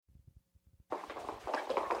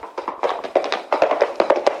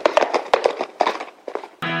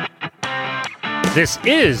This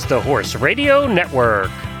is the Horse Radio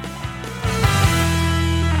Network.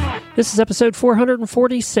 This is episode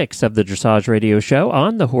 446 of the Dressage Radio Show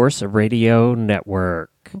on the Horse Radio Network.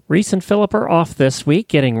 Reese and Philip are off this week,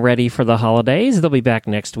 getting ready for the holidays. They'll be back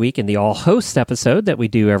next week in the all-host episode that we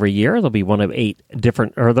do every year. There'll be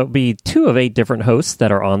there'll be 2 of 8 different hosts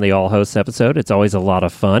that are on the all-host episode. It's always a lot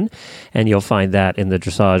of fun, and you'll find that in the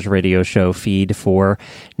Dressage Radio Show feed for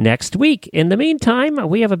next week. In the meantime,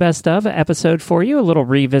 we have a best of episode for you, a little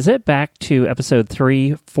revisit back to episode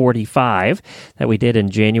 345 that we did in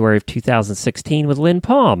January of 2016 with Lynn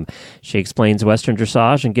Palm. She explains Western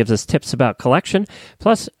dressage and gives us tips about collection,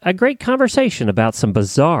 plus a great conversation about some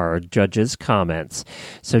bizarre judges' comments.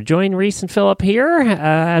 So join Reese and Philip here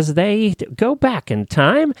as they go back in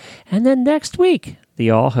time, and then next week,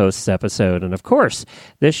 the All Hosts episode. And of course,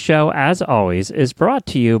 this show, as always, is brought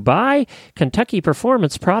to you by Kentucky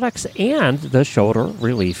Performance Products and the Shoulder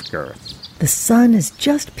Relief Girth. The sun is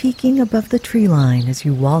just peeking above the tree line as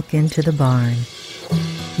you walk into the barn.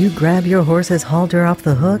 You grab your horse's halter off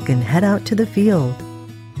the hook and head out to the field.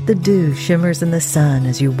 The dew shimmers in the sun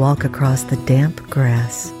as you walk across the damp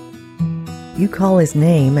grass. You call his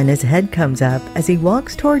name and his head comes up as he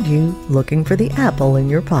walks toward you, looking for the apple in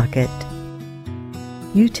your pocket.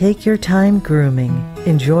 You take your time grooming,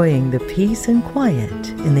 enjoying the peace and quiet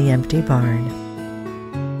in the empty barn.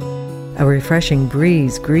 A refreshing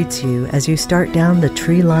breeze greets you as you start down the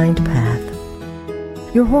tree-lined path.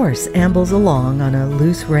 Your horse ambles along on a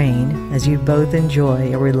loose rein as you both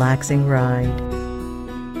enjoy a relaxing ride.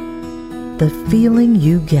 The feeling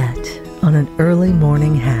you get on an early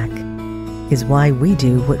morning hack is why we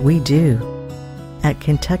do what we do at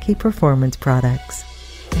Kentucky Performance Products.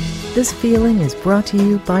 This feeling is brought to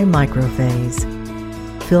you by Microphase.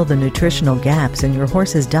 Fill the nutritional gaps in your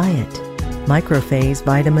horse's diet. Microphase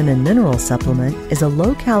Vitamin and Mineral Supplement is a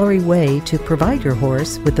low-calorie way to provide your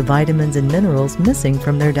horse with the vitamins and minerals missing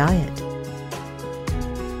from their diet.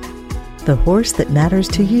 The horse that matters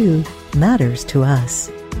to you matters to us.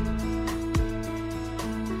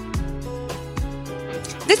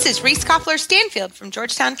 This is Reese Koffler-Stanfield from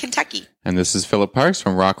Georgetown, Kentucky. And this is Philip Parks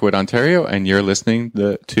from Rockwood, Ontario, and you're listening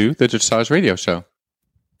to the Dressage Radio Show.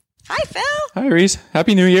 Hi, Phil. Hi, Reese.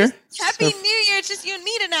 Happy New Year. Happy New Year. It's just you and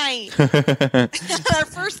me tonight. Our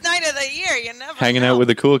first night of the year. You never Hanging know. out with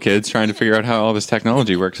the cool kids, trying to figure out how all this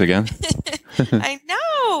technology works again. I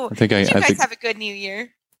know. Did you guys have a good New Year?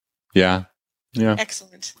 Yeah.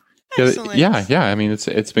 Excellent. Excellent. Yeah. I mean,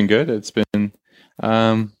 it's been good. It's been...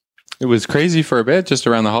 It was crazy for a bit, just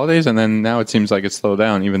around the holidays, and then now it seems like it's slowed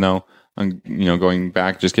down, even though I'm, going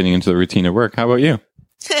back, just getting into the routine of work. How about you?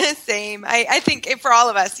 Same. I think for all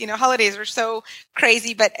of us, holidays were so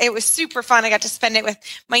crazy, but it was super fun. I got to spend it with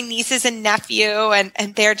my nieces and nephew, and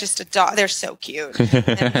they're just they're so cute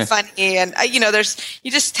and funny, and you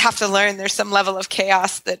just have to learn. There's some level of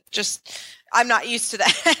chaos that just I'm not used to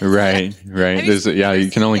that. Right. You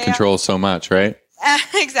can only control so much, right?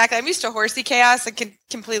 Exactly. I'm used to horsey chaos and can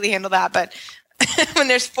completely handle that. But when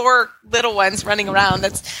there's 4 little ones running around,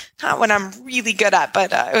 that's not what I'm really good at.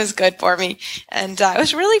 But it was good for me. And it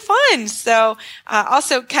was really fun. So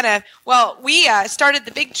also we started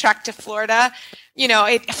the big trek to Florida.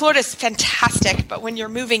 Florida's fantastic. But when you're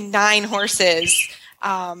moving 9 horses,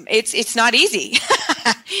 it's not easy.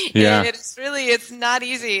 Yeah. It's not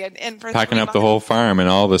easy. And packing up the whole farm and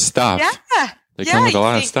all the stuff. Yeah. They come with a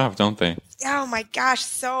lot of stuff, don't they? Oh my gosh,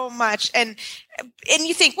 so much. And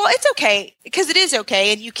you think, well, it's okay, because it is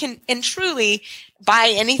okay. And you can truly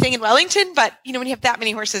buy anything in Wellington. But, when you have that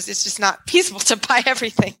many horses, it's just not feasible to buy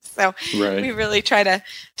everything. So We really try to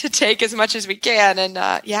take as much as we can. And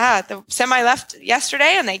the semi left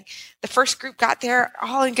yesterday, and the first group got there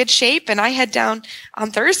all in good shape. And I head down on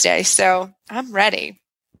Thursday. So I'm ready.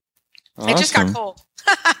 Awesome. It just got cold.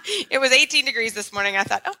 It was 18 degrees this morning. I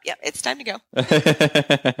thought, it's time to go.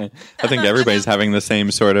 I think everybody's having the same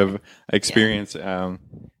sort of experience. Yeah.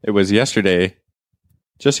 It was just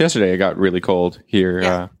yesterday, it got really cold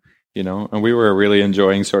here, and we were really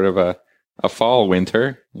enjoying sort of a fall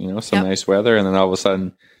winter, some nice weather. And then all of a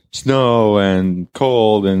sudden snow and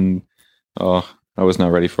cold, and I was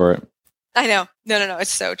not ready for it. I know. No. It's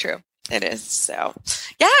so true. It is. So,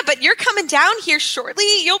 but you're coming down here shortly.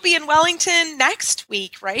 You'll be in Wellington next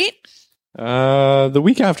week, right? The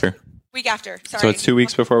week after. Sorry. So it's 2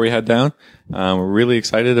 weeks before we head down. We're really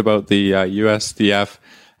excited about the USDF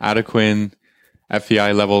Adequin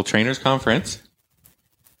FEI Level Trainers Conference.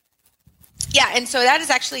 Yeah, and so that is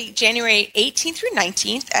actually January 18th through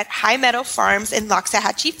 19th at High Meadow Farms in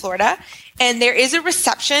Loxahatchee, Florida. And there is a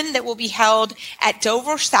reception that will be held at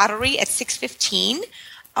Dover Saddlery at 6:15.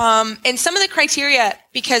 And some of the criteria,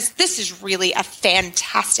 because this is really a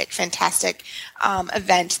fantastic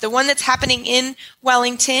event. The one that's happening in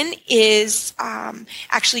Wellington is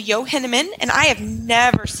actually Yo Hinneman, and I have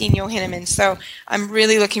never seen Yo Hinneman, so I'm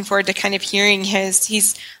really looking forward to kind of hearing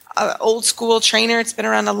he's an old school trainer. It's been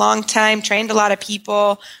around a long time, trained a lot of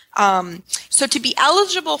people. So to be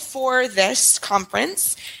eligible for this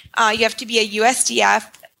conference, you have to be a USDF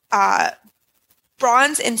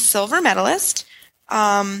bronze and silver medalist,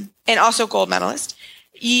 and also gold medalist.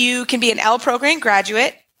 You can be an L program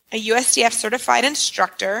graduate, a USDF certified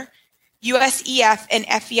instructor, USEF and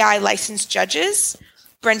FEI licensed judges,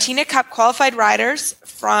 Brentina Cup qualified riders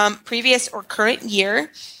from previous or current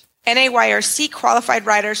year, NAYRC qualified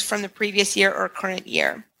riders from the previous year or current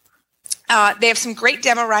year. They have some great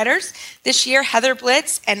demo riders this year: Heather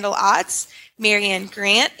Blitz, Endel Otts, Marianne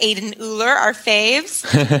Grant, Aiden Uhler, our faves.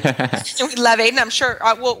 We love Aiden. I'm sure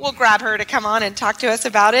we'll grab her to come on and talk to us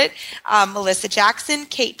about it. Melissa Jackson,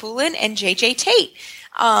 Kate Poulin, and JJ Tate.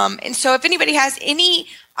 And so if anybody has any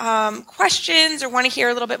questions or want to hear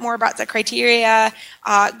a little bit more about the criteria,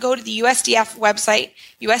 go to the USDF website,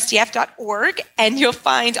 usdf.org, and you'll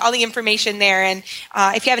find all the information there. And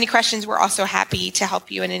if you have any questions, we're also happy to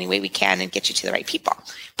help you in any way we can and get you to the right people.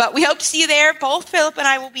 But we hope to see you there. Both Philip and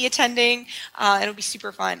I will be attending. It'll be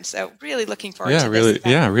super fun. So really looking forward to this event.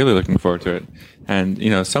 Yeah, really looking forward to it.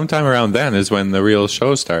 And, sometime around then is when the real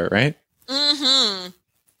shows start, right? Mm-hmm.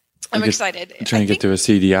 I'm excited. Try and get to a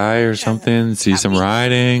CDI or something, see some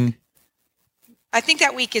riding. I think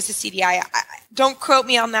that week is the CDI. Don't quote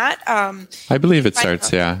me on that. I believe it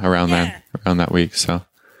starts, around that week. So,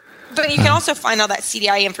 but you can also find all that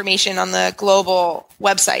CDI information on the global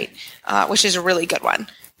website, which is a really good one.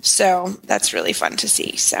 So that's really fun to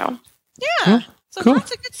see. So, cool.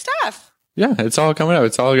 Lots of good stuff. Yeah, it's all coming up.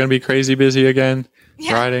 It's all going to be crazy busy again,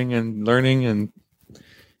 riding and learning and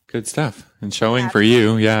good stuff. And showing for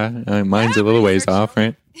you, mine's a little ways off,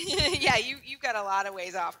 right? Yeah, you've got a lot of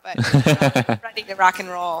ways off, but ready to rock and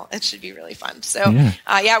roll. It should be really fun. So,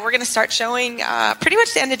 we're going to start showing pretty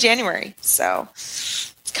much the end of January. So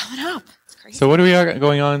it's coming up. It's crazy. So what do we got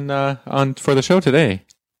going on for the show today?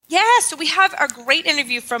 Yeah, so we have a great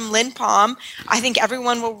interview from Lynn Palm. I think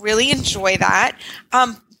everyone will really enjoy that.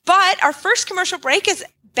 But our first commercial break is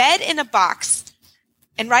Bed in a Box.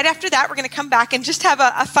 And right after that, we're going to come back and just have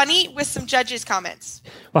a funny with some judges' comments.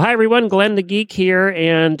 Well, hi, everyone. Glenn the Geek here.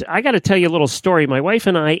 And I got to tell you a little story. My wife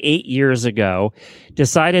and I, 8 years ago,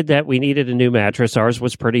 decided that we needed a new mattress. Ours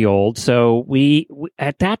was pretty old. So we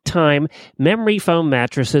at that time, memory foam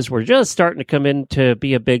mattresses were just starting to come in to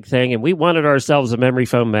be a big thing. And we wanted ourselves a memory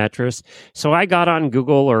foam mattress. So I got on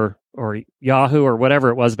Google or Yahoo or whatever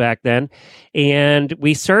it was back then. And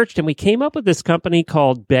we searched and we came up with this company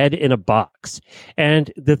called Bed in a Box.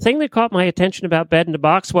 And the thing that caught my attention about Bed in a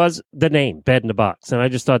Box was the name, Bed in a Box. And I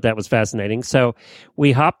just thought that was fascinating. So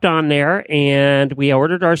we hopped on there and we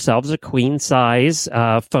ordered ourselves a queen size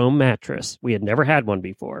foam mattress. We had never had one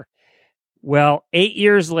before. Well, 8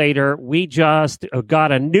 years later, we just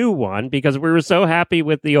got a new one because we were so happy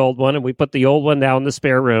with the old one, and we put the old one down in the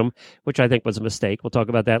spare room, which I think was a mistake. We'll talk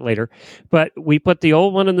about that later. But we put the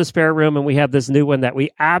old one in the spare room, and we have this new one that we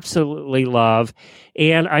absolutely love.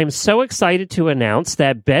 And I'm so excited to announce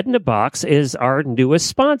that Bed in a Box is our newest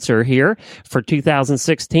sponsor here for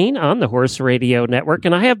 2016 on the Horse Radio Network.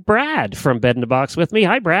 And I have Brad from Bed in a Box with me.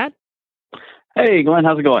 Hi, Brad. Hey, Glenn,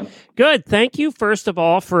 how's it going? Good. Thank you, first of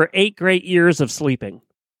all, for 8 great years of sleeping.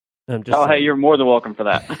 Hey, you're more than welcome for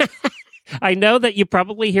that. I know that you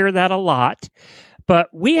probably hear that a lot, but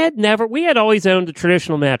we had always owned the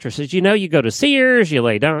traditional mattresses. You go to Sears, you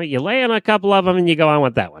lay on a couple of them, and you go, I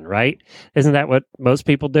want that one, right? Isn't that what most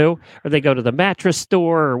people do? Or they go to the mattress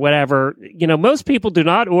store or whatever. Most people do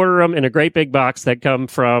not order them in a great big box that come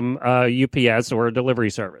from UPS or a delivery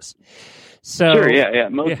service. So, sure, yeah.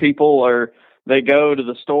 Most people they go to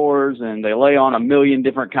the stores and they lay on a million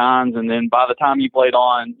different kinds, and then by the time you've laid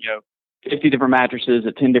on, 50 different mattresses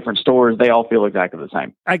at 10 different stores, they all feel exactly the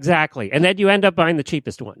same. Exactly. And then you end up buying the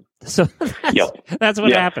cheapest one. So that's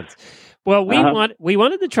what happens. Well, we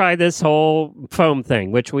wanted to try this whole foam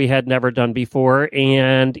thing, which we had never done before.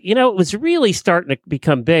 And, it was really starting to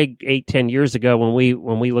become big 8-10 years ago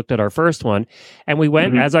when we looked at our first one. And we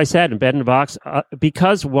went, as I said, in Bed in a Box,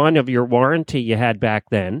 because one of your warranty you had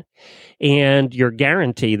back then and your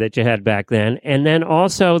guarantee that you had back then. And then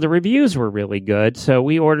also the reviews were really good. So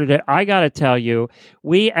we ordered it. I got to tell you,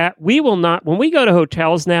 we will not, when we go to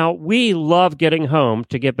hotels now, we love getting home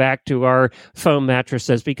to get back to our foam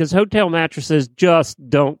mattresses because hotel mattresses just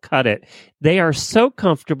don't cut it. They are so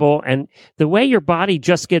comfortable, and the way your body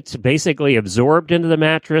just gets basically absorbed into the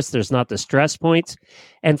mattress, there's not the stress points.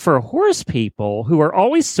 And for horse people who are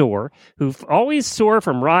always sore, who've always sore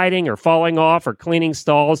from riding or falling off or cleaning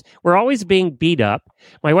stalls, we're always being beat up.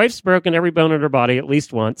 My wife's broken every bone in her body at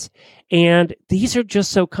least once. And these are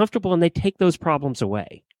just so comfortable, and they take those problems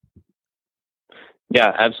away.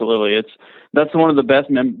 Yeah, absolutely. That's one of the best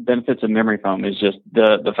benefits of memory foam is just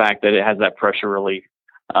the fact that it has that pressure relief.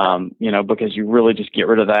 Because you really just get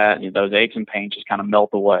rid of that. Those aches and pains just kind of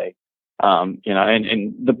melt away. And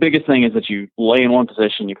the biggest thing is that you lay in one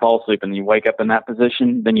position, you fall asleep, and then you wake up in that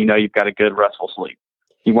position, then you've got a good restful sleep.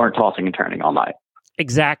 You weren't tossing and turning all night.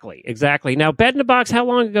 Exactly. Now, Bed in a Box, how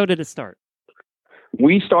long ago did it start?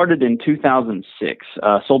 We started in 2006,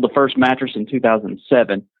 sold the first mattress in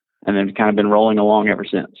 2007, and then kind of been rolling along ever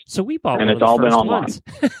since. So we bought and one it's of the all first been online. ones.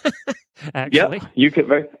 Actually. Yep, you could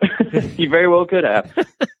you very well could have.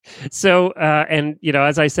 So,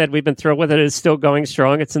 as I said, we've been thrilled with it. It's still going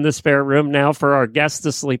strong. It's in the spare room now for our guests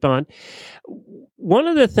to sleep on. One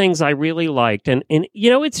of the things I really liked, and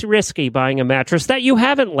it's risky buying a mattress that you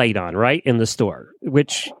haven't laid on, right, in the store,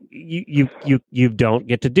 which you don't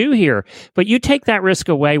get to do here. But you take that risk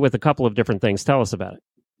away with a couple of different things. Tell us about it.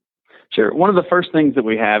 Sure. One of the first things that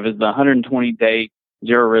we have is the 120-day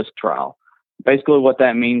zero risk trial. Basically, what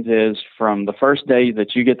that means is from the first day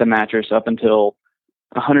that you get the mattress up until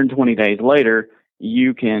 120 days later,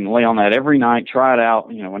 you can lay on that every night, try it out,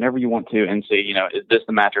 whenever you want to, and see, is this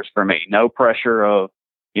the mattress for me? No pressure of,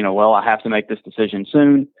 I have to make this decision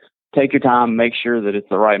soon. Take your time, make sure that it's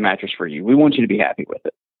the right mattress for you. We want you to be happy with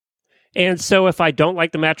it. And so if I don't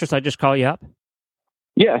like the mattress, I just call you up?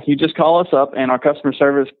 Yeah, you just call us up, and our customer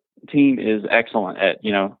service team is excellent at,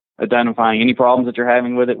 identifying any problems that you're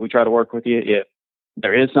having with it. We try to work with you. If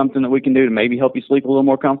there is something that we can do to maybe help you sleep a little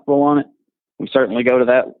more comfortable on it, we certainly go to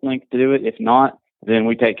that length to do it. If not, then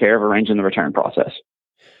we take care of arranging the return process.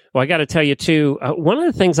 Well, I got to tell you, too, one of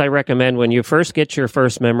the things I recommend when you first get your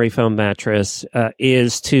first memory foam mattress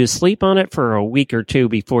is to sleep on it for a week or two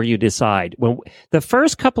before you decide. When the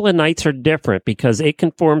first couple of nights are different because it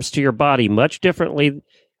conforms to your body much differently.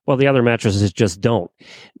 Well, the other mattresses just don't.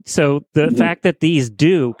 So the fact that these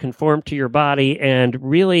do conform to your body and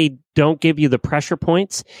really don't give you the pressure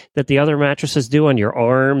points that the other mattresses do on your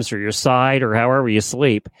arms or your side or however you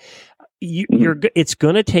sleep, it's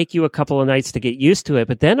going to take you a couple of nights to get used to it.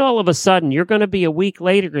 But then all of a sudden, you're going to be a week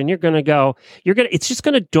later and it's just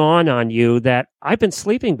going to dawn on you that I've been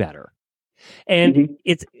sleeping better. And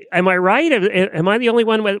am I right? Am I the only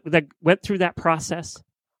one that went through that process?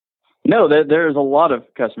 No, there's a lot of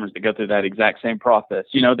customers that go through that exact same process.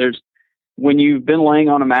 When you've been laying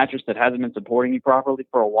on a mattress that hasn't been supporting you properly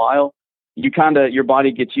for a while, your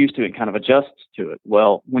body gets used to it and kind of adjusts to it.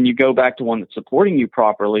 Well, when you go back to one that's supporting you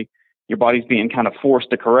properly, your body's being kind of forced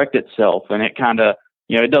to correct itself, and it kind of,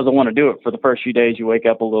 it doesn't want to do it. For the first few days, you wake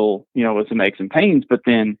up a little, with some aches and pains, but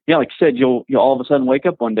then, like you said, you'll all of a sudden wake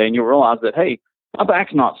up one day and you'll realize that, hey, my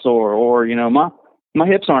back's not sore, or, my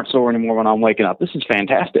hips aren't sore anymore when I'm waking up. This is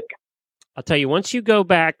fantastic. I'll tell you, once you go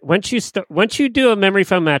back, once you do a memory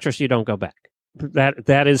foam mattress, you don't go back.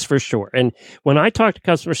 That is for sure. And when I talked to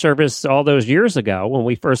customer service all those years ago, when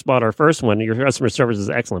we first bought our first one, your customer service is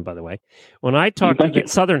excellent, by the way. When I talked to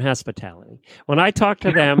Southern Hospitality, when I talked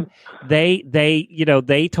to them,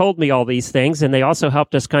 they told me all these things, and they also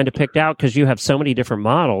helped us kind of pick out, because you have so many different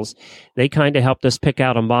models. They kind of helped us pick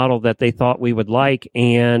out a model that they thought we would like,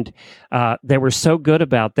 and they were so good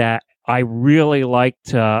about that. I really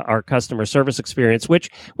liked our customer service experience, which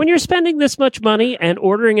when you're spending this much money and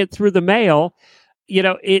ordering it through the mail,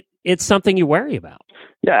 it's something you worry about.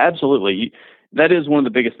 Yeah, absolutely. That is one of the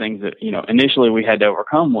biggest things that, initially we had to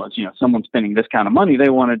overcome was, someone spending this kind of money, they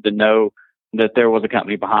wanted to know that there was a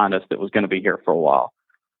company behind us that was going to be here for a while.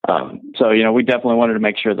 So, we definitely wanted to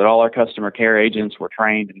make sure that all our customer care agents were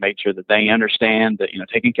trained and made sure that they understand that,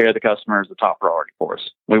 taking care of the customer is the top priority for us.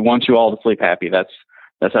 We want you all to sleep happy. That's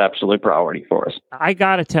absolute priority for us. I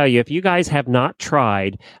got to tell you, if you guys have not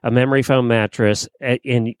tried a memory foam mattress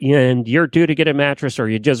and you're due to get a mattress, or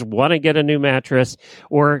you just want to get a new mattress,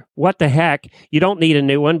 or what the heck, you don't need a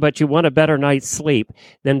new one, but you want a better night's sleep,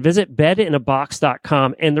 then visit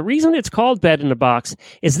bedinabox.com. And the reason it's called Bed in a Box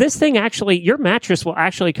is this thing your mattress will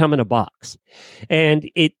actually come in a box.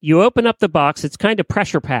 And you open up the box, it's kind of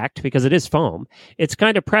pressure packed because it is foam. It's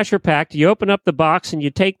kind of pressure packed. You open up the box and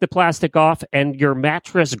you take the plastic off, and your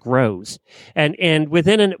mattress grows. And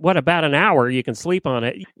within about an hour, you can sleep on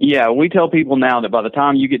it. Yeah, we tell people now that by the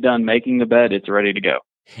time you get done making the bed, it's ready to go.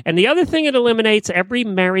 And the other thing it eliminates, every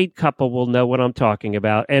married couple will know what I'm talking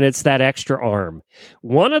about, and it's that extra arm.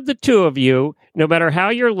 One of the two of you, no matter how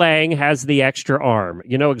you're laying, has the extra arm.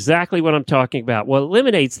 You know exactly what I'm talking about. Well, it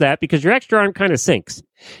eliminates that because your extra arm kind of sinks.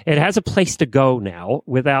 It has a place to go now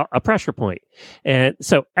without a pressure point. And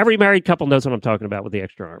so every married couple knows what I'm talking about with the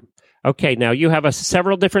extra arm. Okay, now you have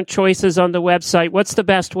several different choices on the website. What's the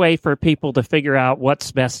best way for people to figure out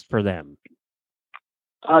what's best for them?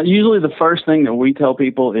 Usually the first thing that we tell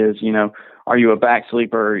people is, are you a back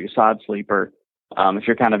sleeper or are you a side sleeper? If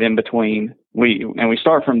you're kind of in between, we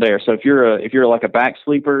start from there. So if you're like a back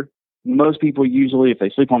sleeper, most people usually, if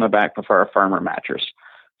they sleep on their back, prefer a firmer mattress.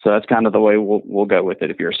 So that's kind of the way we'll go with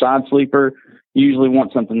it. If you're a side sleeper, you usually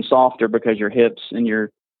want something softer because your hips and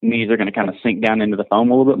your knees are going to kind of sink down into the foam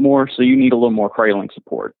a little bit more. So you need a little more cradling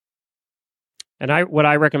support. And what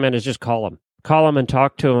I recommend is just call them. Call them and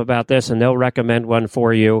talk to them about this, and they'll recommend one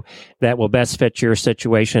for you that will best fit your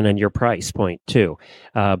situation and your price point, too.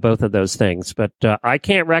 Both of those things. But I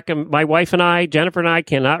can't recommend, my wife and I, Jennifer and I,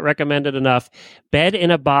 cannot recommend it enough.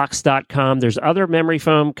 Bedinabox.com. There's other memory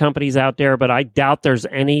foam companies out there, but I doubt there's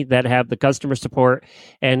any that have the customer support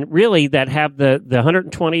and really that have the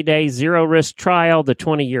 120-day zero-risk trial, the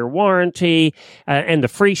 20-year warranty, and the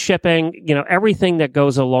free shipping, everything that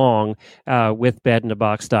goes along with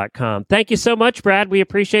bedinabox.com. Thank you so much, Brad. We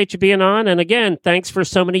appreciate you being on. And again, thanks for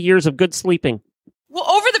so many years of good sleeping. Well,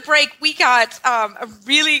 over the break, we got a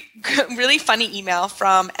really funny email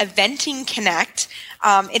from Eventing Connect.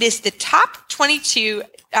 It is the top 22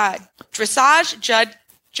 dressage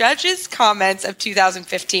judges' comments of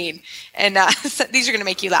 2015. And so these are going to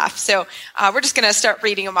make you laugh. So we're just going to start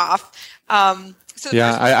reading them off. I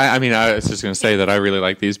was just going to say that I really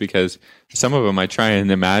like these because some of them I try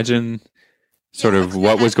and imagine sort of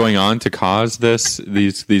what was going on to cause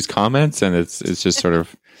these comments, and it's just sort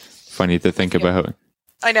of funny to think about.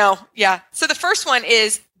 I know, yeah. So the first one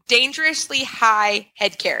is dangerously high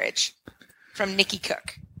head carriage from Nikki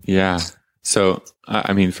Cook. Yeah. So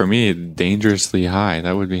for me, dangerously high.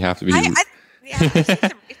 That would have to be.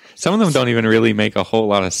 Some of them don't even really make a whole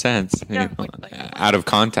lot of sense out of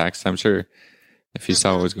context. I'm sure if you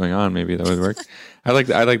saw what was going on, maybe that would work. I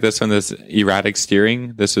like this one. This erratic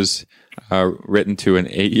steering. This was written to an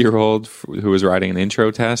 8-year-old who was writing an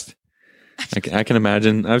intro test. I can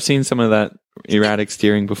imagine. I've seen some of that erratic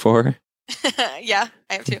steering before. Yeah,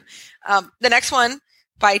 I have too. The next one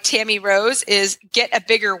by Tammy Rose is get a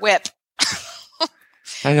bigger whip.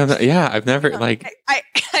 I don't know. Yeah, I've never I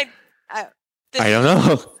don't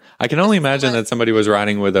know. I can only imagine that somebody was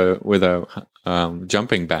riding with a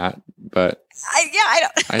jumping bat, but I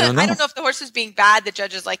don't know. I don't know if the horse was being bad. The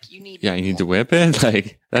judge is like, you need to whip it.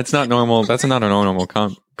 Like that's not normal. That's not a normal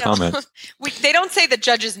comment. They don't say the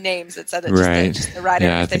judge's names. It said right. Just the rider.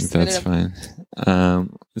 Yeah, I think that's fine.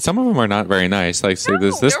 Some of them are not very nice. Like say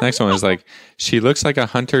this next one is like, she looks like a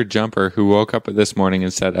hunter jumper who woke up this morning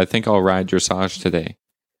and said, "I think I'll ride dressage today."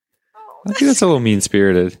 I think that's a little mean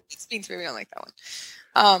spirited. It's mean spirited. I don't like that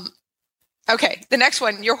one. Okay, the next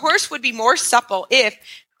one. Your horse would be more supple if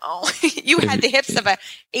you had the hips of a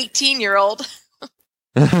 18-year-old.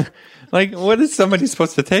 Like, what is somebody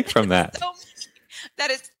supposed to take from that?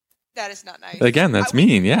 That is not nice. Again, that's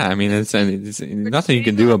mean. Yeah, I mean, it's nothing you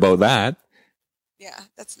can do about that. Yeah,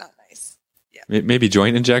 that's not nice. Yeah, maybe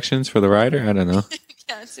joint injections for the rider. I don't know.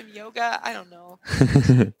 Yeah, some yoga. I don't know.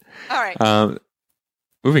 All right.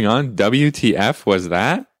 Moving on. WTF was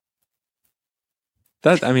that?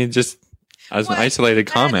 Just as an isolated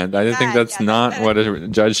comment, I think that's not what a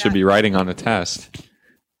judge should be writing on a test.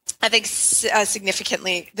 I think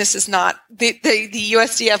significantly, this is not the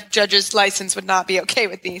USDF judge's license would not be okay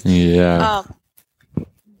with these. Yeah.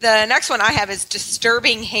 The next one I have is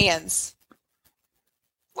disturbing hands.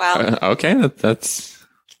 Well, okay, that's.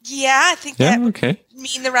 Yeah, I think okay.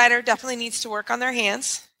 mean the rider definitely needs to work on their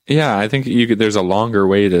hands. Yeah, I think there's a longer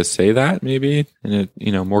way to say that, maybe, and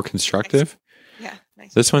more constructive. Yeah.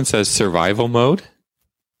 Nice. This one says survival mode.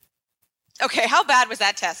 Okay, how bad was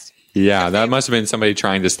that test? Yeah, that must have been somebody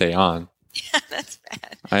trying to stay on. Yeah, that's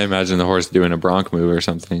bad. I imagine the horse doing a bronc move or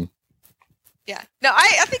something. Yeah. No,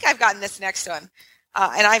 I think I've gotten this next one.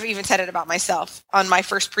 And I've even said it about myself on my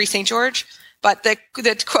first pre-St. George. But the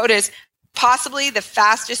quote is, possibly the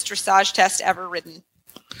fastest dressage test ever ridden.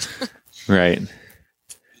 Right.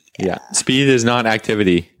 Yeah. Speed is not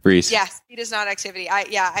activity, Reese. Yeah, speed is not activity.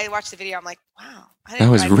 I watched the video. I'm like, wow. I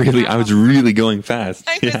was really going fast.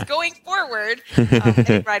 I was going forward. I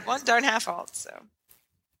didn't ride one darn half halt. So,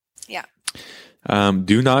 yeah.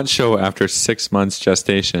 Do not show after 6 months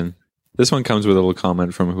gestation. This one comes with a little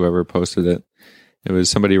comment from whoever posted it. It was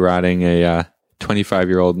somebody riding a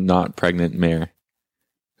 25-year-old not pregnant mare.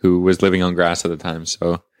 who was living on grass at the time.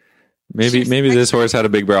 So maybe this horse had a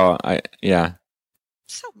big brow. Yeah.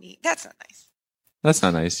 So mean. That's not nice. That's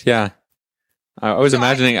not nice. Yeah. I was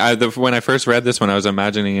imagining when I first read this one, I was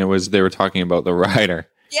imagining they were talking about the rider.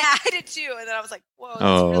 Yeah, I did too. And then I was like, whoa.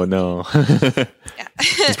 Oh, no. Yeah.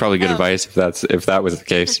 It's probably good advice if that was the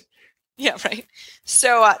case. Yeah, right.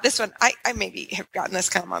 So this one, I maybe have gotten this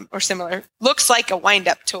kind of or similar. Looks like a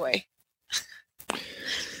wind-up toy.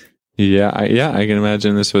 Yeah, I can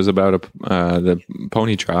imagine this was about the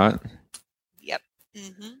pony trot. Yep.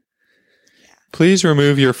 Mm-hmm. Yeah. Please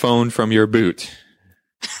remove your phone from your boot.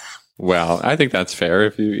 Well, I think that's fair.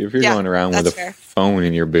 If you're going around with a phone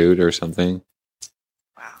in your boot or something.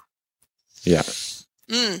 Wow. Yeah.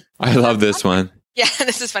 I love this one. Yeah,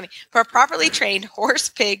 this is funny. For a properly trained horse,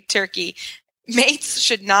 pig, turkey, mates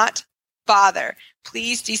should not bother.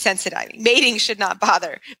 Please desensitize. Mating should not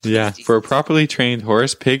bother. Yeah, for a properly trained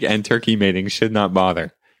horse, pig, and turkey mating should not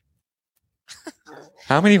bother.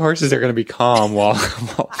 How many horses are going to be calm while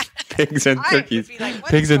pigs and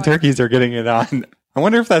turkeys are getting it on? I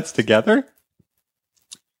wonder if that's together.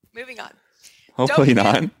 Moving on. Hopefully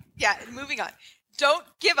not. Yeah, moving on. Don't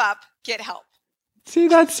give up. Get help. See,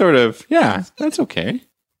 that's sort of, that's okay.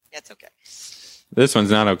 That's okay. This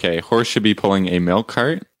one's not okay. Horse should be pulling a milk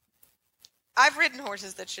cart. I've ridden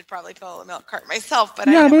horses that should probably pull a milk cart myself, but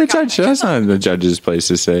that's not the judge's place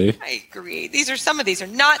to say. I agree. Some of these are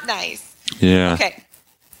not nice. Yeah. Okay.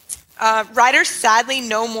 Rider sadly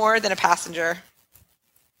no more than a passenger.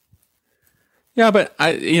 Yeah, but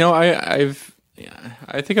I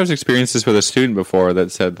think I was experienced this with a student before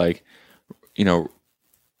that said like,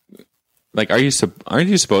 like aren't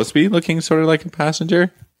you supposed to be looking sort of like a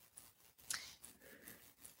passenger?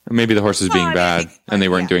 Or maybe the horse is being bad and they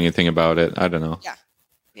weren't doing anything about it. I don't know.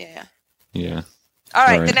 Yeah. All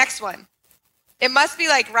right, the next one. It must be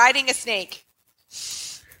like riding a snake.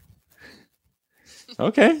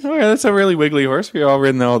 Okay, that's a really wiggly horse. We've all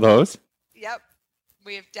ridden all those. Yep,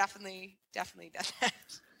 we have definitely done that.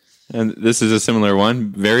 And this is a similar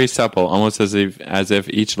one. Very supple, almost as if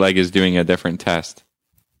each leg is doing a different test.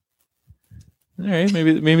 All right,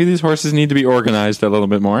 maybe these horses need to be organized a little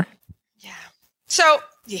bit more. Yeah. So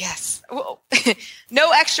yes,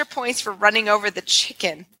 no extra points for running over the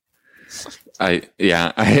chicken.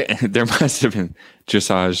 There must have been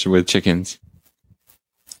dressage with chickens.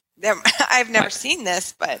 I've never seen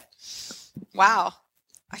this, but wow.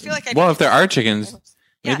 I feel like if there are chickens,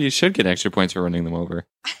 maybe you should get extra points for running them over.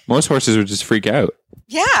 Most horses would just freak out.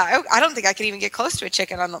 Yeah, I don't think I could even get close to a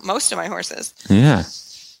chicken on most of my horses. Yeah.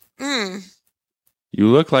 You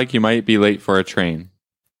look like you might be late for a train.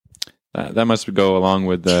 That must go along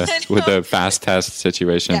with the fast test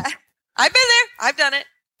situation. Yeah. I've been there. I've done it.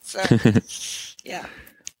 So, yeah.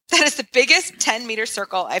 That is the biggest 10-meter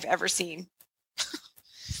circle I've ever seen.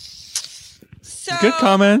 Good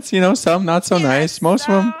comments, some not so nice. Most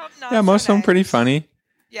of them pretty funny.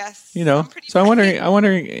 Yes. So I'm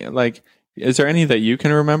wondering, like, is there any that you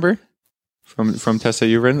can remember from tests that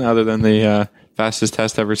you've written other than the fastest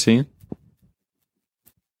test ever seen?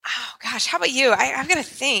 Oh gosh, how about you? I'm gonna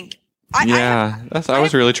think. I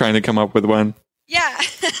was really trying to come up with one. Yeah.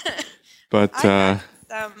 But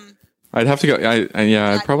I'd have to go.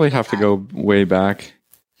 I'd probably have to go way back.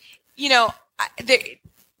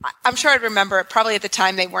 I'm sure I'd remember it. Probably at the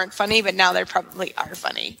time they weren't funny, but now they probably are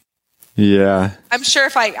funny. Yeah. I'm sure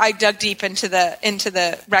if I dug deep into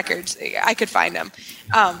the records, I could find them.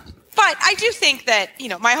 But I do think that,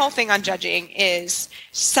 my whole thing on judging is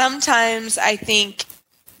sometimes I think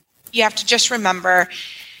you have to just remember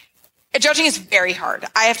judging is very hard.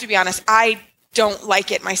 I have to be honest. I don't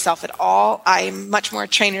like it myself at all. I'm much more a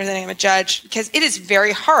trainer than I am a judge because it is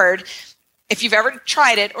very hard. If you've ever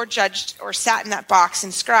tried it or judged or sat in that box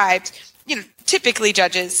and scribed, typically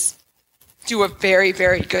judges do a very,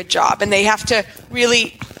 very good job. And they have to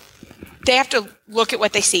look at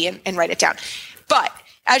what they see and write it down. But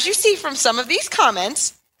as you see from some of these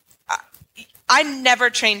comments, I never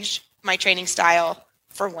changed my training style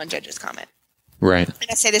for one judge's comment. Right. And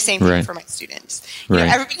I say the same thing for my students.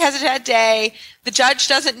 Everybody has a bad day. The judge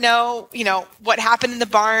doesn't know, what happened in the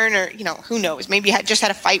barn or, who knows. Maybe just had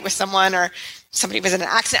a fight with someone or somebody was in an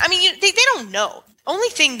accident. I mean, they don't know. Only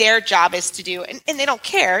thing their job is to do, and they don't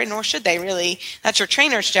care, and nor should they really. That's your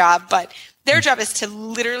trainer's job. But their job is to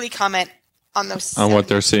literally comment on those. On what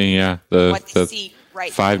they're seeing, yeah. What they see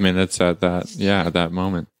right 5 minutes at that, at that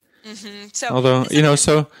moment. Mm-hmm. So, although,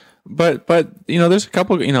 But there's a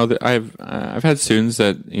couple. I've had students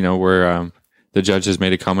that where the judge has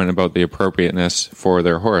made a comment about the appropriateness for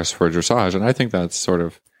their horse for dressage, and I think that's sort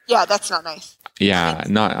of that's not nice. Yeah,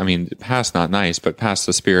 past not nice, but past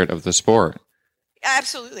the spirit of the sport.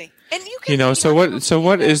 Absolutely. And you can, so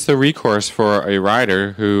what is the recourse for a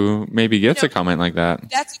rider who maybe gets a comment like that?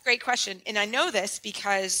 That's a great question. And I know this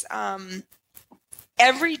because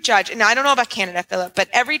every judge, and I don't know about Canada, Philip, but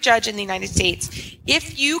every judge in the United States,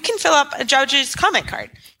 if you can fill up a judge's comment card,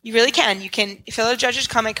 you really can. You can fill out a judge's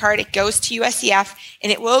comment card. It goes to USCF,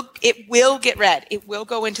 and it will get read. It will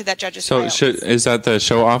go into that judge's file. So is that the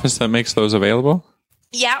show office that makes those available?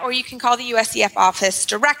 Yeah, or you can call the USCF office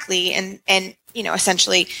directly and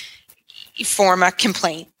essentially form a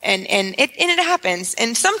complaint, and it happens.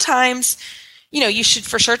 And sometimes, you should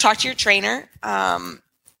for sure talk to your trainer.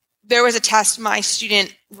 There was a test my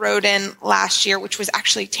student wrote in last year, which was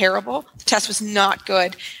actually terrible. The test was not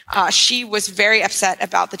good. She was very upset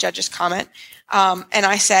about the judge's comment. And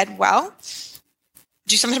I said, well,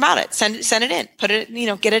 do something about it. Send it in. Put it,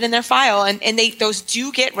 get it in their file. And those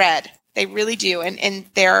do get read. They really do. And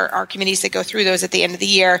there are committees that go through those at the end of the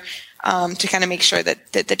year to kind of make sure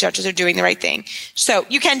that the judges are doing the right thing. So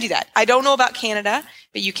you can do that. I don't know about Canada,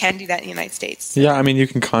 but you can do that in the United States. Yeah, I mean, you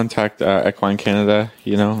can contact Equine Canada,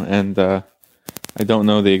 and I don't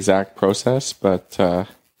know the exact process, but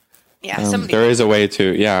there is a way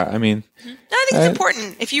to, I mean. I think it's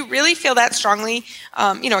important. If you really feel that strongly,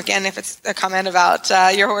 again, if it's a comment about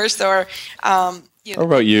your horse or or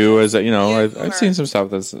about you, as I've seen some stuff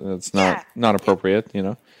that's not appropriate.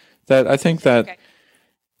 That I think that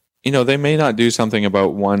they may not do something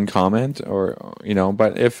about one comment, or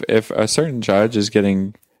but if a certain judge is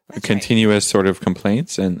getting continuous sort of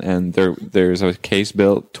complaints, and there's a case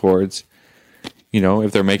built towards,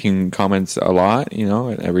 if they're making comments a lot,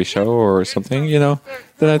 at every show or something, then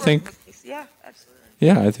I think.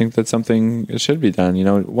 Yeah, I think that's something that should be done.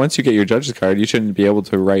 Once you get your judge's card, you shouldn't be able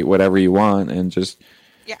to write whatever you want and just,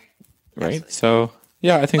 right? Absolutely. So,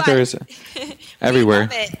 I think there's everywhere.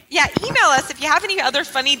 Yeah, email us if you have any other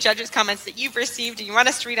funny judges' comments that you've received and you want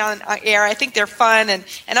us to read on air. I think they're fun, and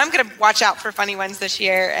I'm going to watch out for funny ones this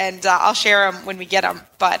year, and I'll share them when we get them.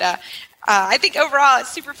 But I think overall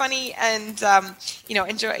it's super funny, and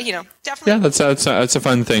enjoy. Definitely. Yeah, that's a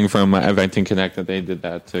fun thing from Eventing Connect that they did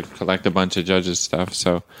that to collect a bunch of judges' stuff.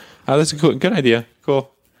 So that's a good idea. Cool.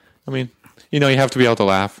 I mean, you have to be able to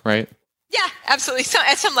laugh, right? Yeah, absolutely. So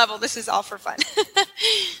at some level, this is all for fun.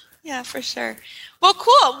 Yeah, for sure. Well,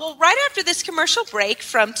 cool. Well, right after this commercial break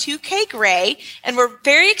from 2K Gray, and we're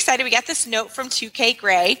very excited. We got this note from 2K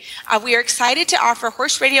Gray. We are excited to offer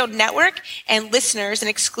Horse Radio Network and listeners an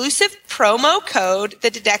exclusive promo code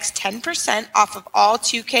that deducts 10% off of all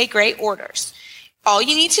 2K Gray orders. All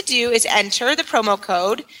you need to do is enter the promo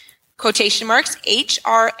code, quotation marks,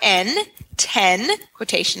 HRN10,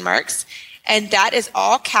 quotation marks, and that is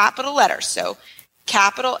all capital letters. So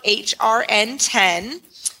capital HRN10.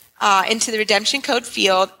 Into the redemption code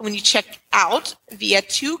field when you check out via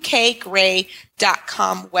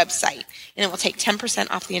 2kgray.com website, and it will take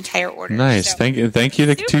 10% off the entire order. Nice. So, thank you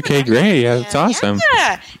to 2K Gray. Yeah, that's awesome.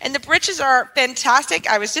 Yeah, and the breeches are fantastic.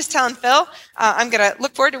 I was just telling Phil, I'm going to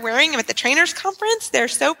look forward to wearing them at the trainers conference. They're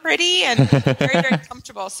so pretty and very, very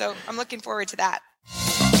comfortable. So I'm looking forward to that.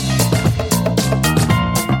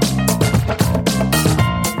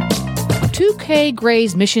 2K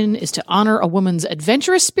Gray's mission is to honor a woman's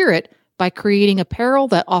adventurous spirit by creating apparel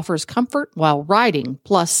that offers comfort while riding,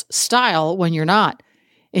 plus style when you're not.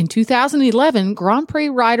 In 2011, Grand Prix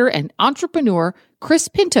rider and entrepreneur Chris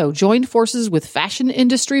Pinto joined forces with fashion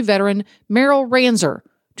industry veteran Meryl Ranzer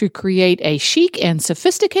to create a chic and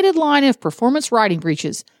sophisticated line of performance riding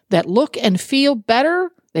breeches that look and feel better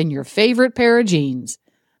than your favorite pair of jeans.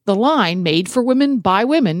 The line, made for women by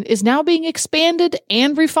women, is now being expanded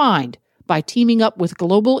and refined by teaming up with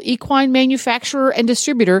global equine manufacturer and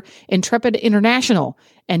distributor Intrepid International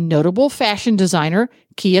and notable fashion designer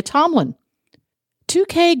Kia Tomlin.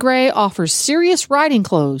 2K Gray offers serious riding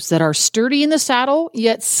clothes that are sturdy in the saddle,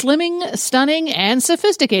 yet slimming, stunning, and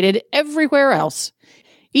sophisticated everywhere else.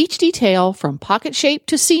 Each detail, from pocket shape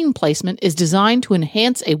to seam placement, is designed to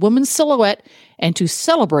enhance a woman's silhouette and to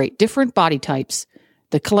celebrate different body types.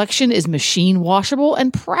 The collection is machine washable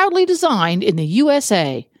and proudly designed in the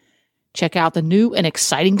USA. Check out the new and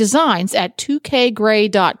exciting designs at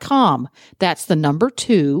 2kgray.com. That's the number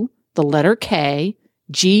 2, the letter K,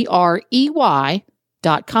 GREY.com.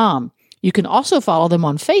 You can also follow them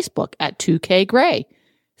on Facebook at 2K Gray.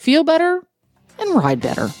 Feel better and ride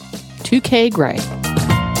better. 2K Gray.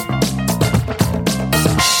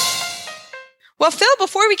 Well, Phil,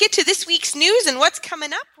 before we get to this week's news and what's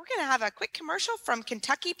coming up, we're going to have a quick commercial from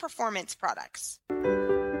Kentucky Performance Products.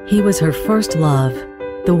 He was her first love,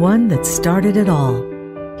 the one that started it all.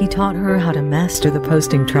 He taught her how to master the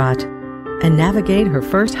posting trot and navigate her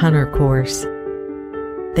first hunter course.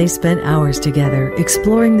 They spent hours together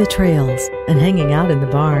exploring the trails and hanging out in the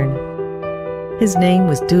barn. His name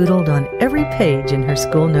was doodled on every page in her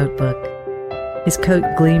school notebook. His coat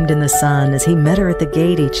gleamed in the sun as he met her at the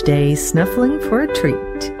gate each day, snuffling for a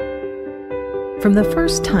treat. From the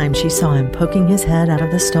first time she saw him poking his head out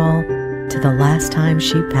of the stall to the last time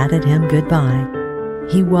she patted him goodbye,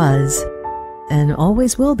 he was, and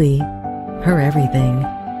always will be, her everything.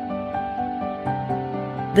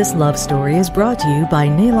 This love story is brought to you by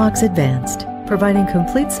Nalox Advanced, providing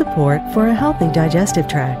complete support for a healthy digestive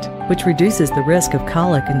tract, which reduces the risk of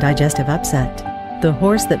colic and digestive upset. The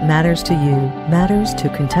horse that matters to you matters to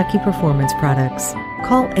Kentucky Performance Products.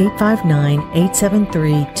 Call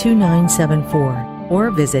 859-873-2974 or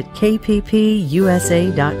visit kppusa.com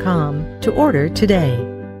to order today.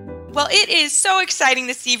 Well, it is so exciting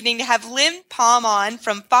this evening to have Lynn Palm on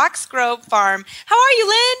from Fox Grove Farm. How are you,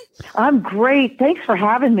 Lynn? I'm great. Thanks for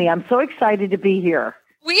having me. I'm so excited to be here.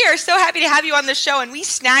 We are so happy to have you on the show, and we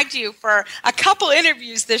snagged you for a couple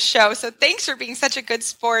interviews this show. So thanks for being such a good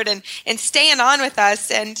sport and staying on with us.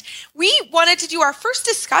 And we wanted to do our first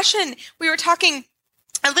discussion. We were talking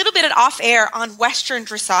a little bit off air on Western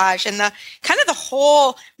dressage and the kind of the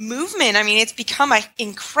whole movement. I mean, it's become an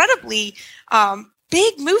incredibly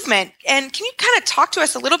big movement. And can you kind of talk to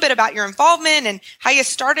us a little bit about your involvement and how you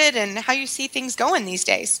started and how you see things going these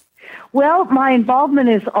days? Well, my involvement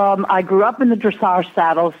is, I grew up in the dressage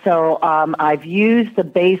saddle, so I've used the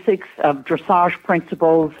basics of dressage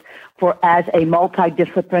principles as a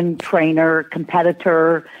multidiscipline trainer,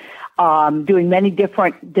 competitor, doing many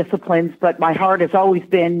different disciplines, but my heart has always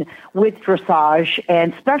been with dressage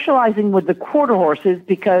and specializing with the quarter horses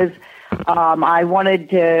because I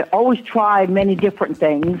wanted to always try many different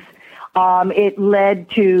things. It led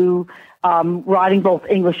to riding both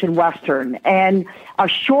English and Western. And a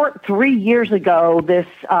short 3 years ago, this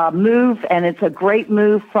move, and it's a great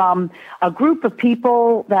move from a group of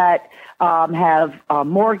people that have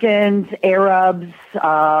Morgans, Arabs,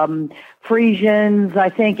 Frisians, I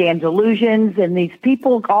think, Andalusians, and these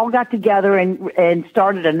people all got together and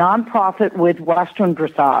started a nonprofit with Western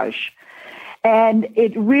dressage. And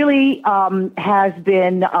it really has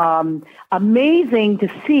been amazing to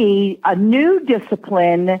see a new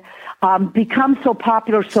discipline become so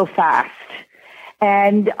popular so fast.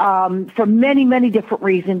 And for many, many different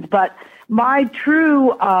reasons. But my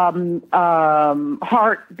true heart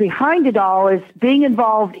behind it all is being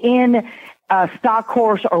involved in stock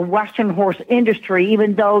horse or Western horse industry,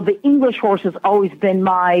 even though the English horse has always been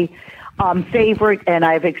my favorite, and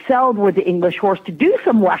I've excelled with the English horse to do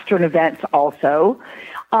some Western events also.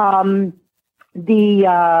 The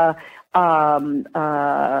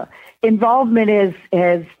involvement is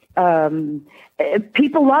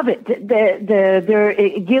people love it.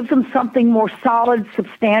 It gives them something more solid,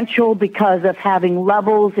 substantial because of having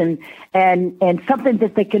levels and something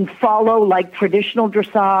that they can follow like traditional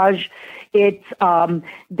dressage. It's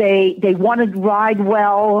they want to ride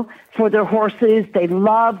well for their horses. They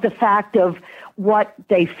love the fact of what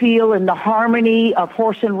they feel in the harmony of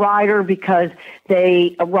horse and rider because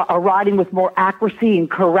they are riding with more accuracy and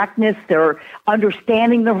correctness. They're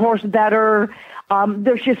understanding their horse better.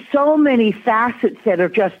 There's just so many facets that are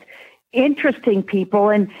just interesting people.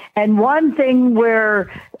 And one thing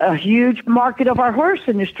where a huge market of our horse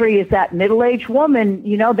industry is that middle-aged woman,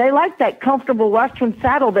 you know, they like that comfortable Western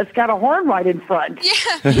saddle that's got a horn right in front. Yeah.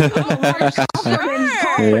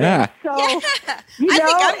 Yeah. So, you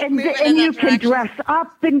know, and you can dress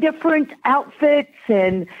up in different outfits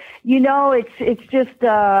and, you know, it's just,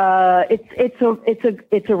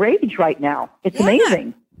 it's a rage right now. It's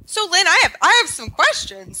amazing. So, Lynn, I have some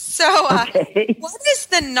questions. So, okay. What is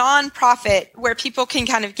the nonprofit where people can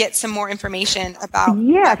kind of get some more information about?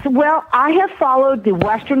 Yes, well, I have followed the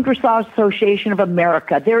Western Dressage Association of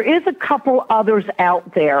America. There is a couple others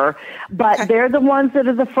out there, but they're the ones that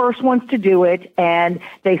are the first ones to do it, and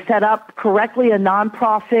they set up correctly a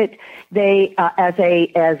nonprofit. They as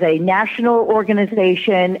a national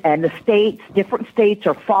organization, and the different states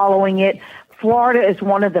are following it. Florida is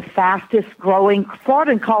one of the fastest growing.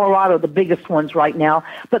 Florida and Colorado are the biggest ones right now,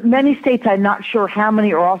 but many states, I'm not sure how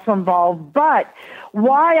many are also involved. But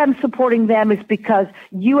why I'm supporting them is because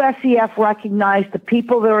USEF recognized the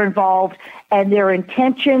people that are involved and their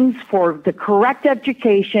intentions for the correct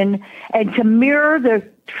education and to mirror the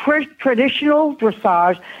traditional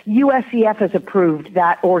dressage. USEF has approved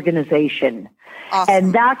that organization. Awesome.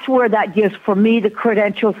 And that's where that gives, for me, the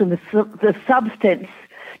credentials and the substance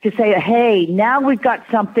to say, hey, now we've got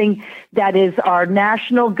something that is our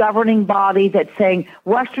national governing body that's saying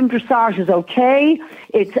Western dressage is okay.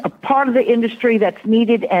 It's a part of the industry that's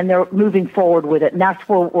needed, and they're moving forward with it. And that's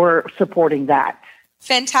where we're supporting that.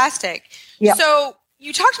 Fantastic. Yeah. So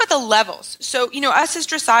you talked about the levels. So, us as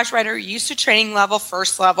dressage rider are used to training level,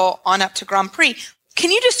 first level, on up to Grand Prix. Can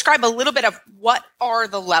you describe a little bit of what are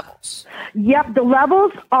the levels? Yep, the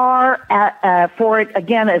levels are for it,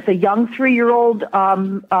 again, as a young 3-year-old,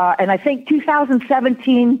 and I think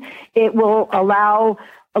 2017, it will allow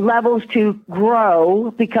levels to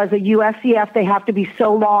grow because of USCF, they have to be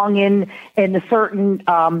so long in a certain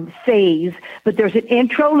phase. But there's an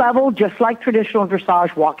intro level, just like traditional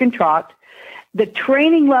dressage, walk and trot. The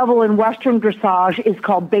training level in Western dressage is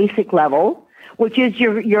called basic level, which is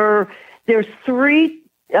there's 4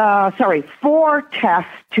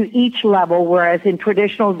 tests to each level, whereas in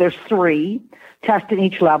traditional there's 3 tests in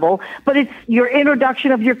each level. But it's your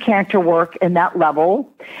introduction of your canter work in that level,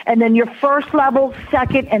 and then your first level,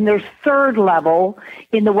 second, and there's third level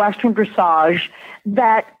in the Western dressage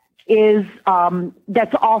that is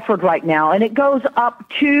that's offered right now, and it goes up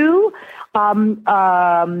to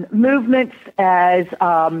movements as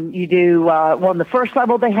you do. In the first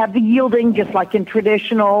level, they have the yielding, just like in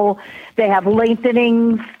traditional. They have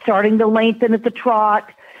lengthening, starting to lengthen at the trot.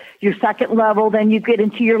 Your second level, then you get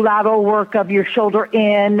into your lateral work of your shoulder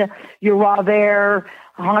in, your ravere,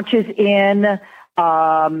 haunches in,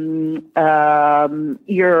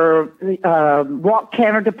 your walk,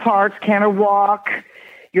 canter departs, canter walk.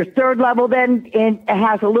 Your third level then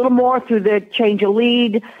has a little more through the change of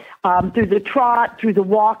lead, through the trot, through the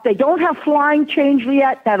walk. They don't have flying change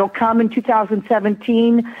yet. That'll come in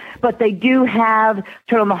 2017. But they do have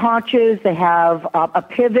turn on the haunches. They have a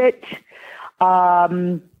pivot.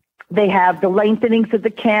 They have the lengthenings of the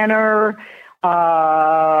canter,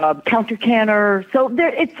 counter canter. So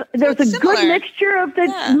there's a similar. good mixture of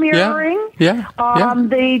the mirroring. Yeah.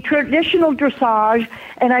 The traditional dressage,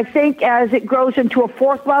 and I think as it grows into a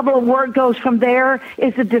fourth level, and where it goes from there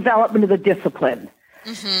is the development of the discipline.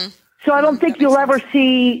 Mm-hmm. So I don't think you'll ever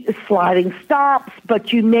see sliding stops,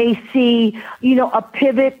 but you may see, a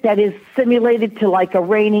pivot that is simulated to like a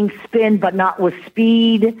reining spin, but not with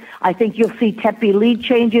speed. I think you'll see tempi lead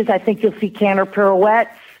changes. I think you'll see canter pirouettes.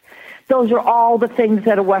 Those are all the things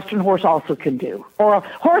that a Western horse also can do, or a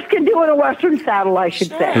horse can do in a Western saddle, I should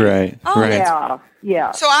say. Right. Oh, right.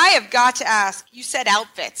 Yeah. So I have got to ask, you said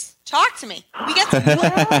outfits. Talk to me. We got some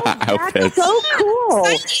Outfits. That's so cool.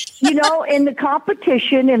 In the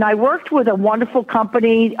competition, and I worked with a wonderful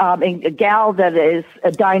company, a gal that is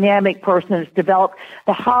a dynamic person has developed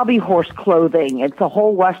the hobby horse clothing. It's a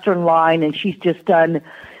whole Western line, and she's just done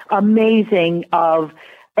amazing of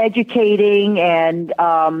educating and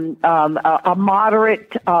a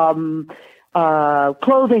moderate clothing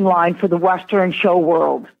line for the Western show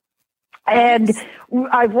world. And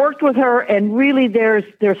I've worked with her, and really there's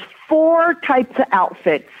 4 types of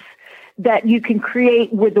outfits that you can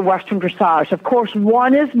create with the Western dressage. Of course,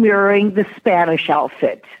 one is mirroring the Spanish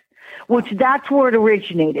outfit, which that's where it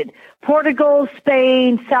originated. Portugal,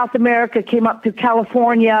 Spain, South America, came up through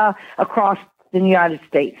California, across the United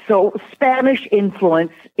States. So Spanish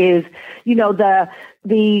influence is,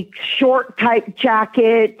 the short type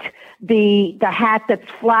jacket, the hat that's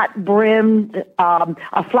flat brimmed,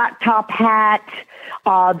 a flat top hat,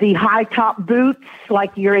 the high top boots,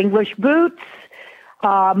 like your English boots,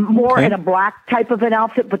 more in a black type of an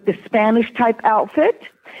outfit, but the Spanish type outfit.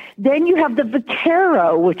 Then you have the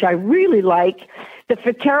vaquero, which I really like. The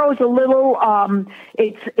vaquero is a little,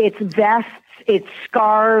 it's vests, it's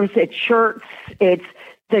scarves, it's shirts, it's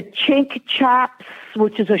the chink chaps,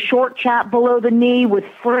 which is a short chap below the knee with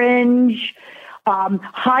fringe,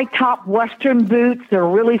 high top Western boots. They're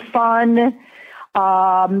really fun.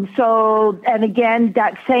 And again,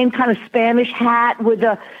 that same kind of Spanish hat with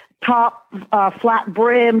a top, flat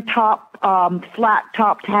brim, flat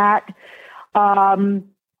topped hat. And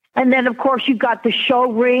then of course you've got the show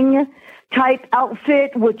ring type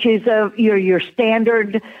outfit, which is your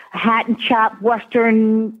standard hat and chap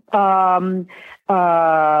Western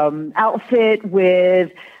outfit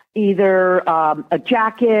with either a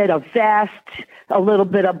jacket, a vest, a little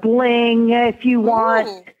bit of bling if you want.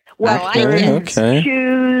 Ooh. Western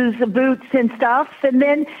shoes, boots, and stuff. And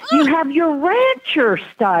then you have your rancher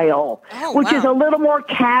style, which is a little more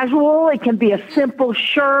casual. It can be a simple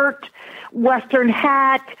shirt, Western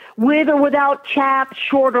hat, with or without chaps,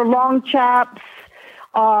 short or long chaps.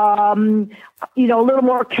 A little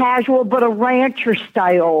more casual, but a rancher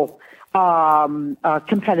style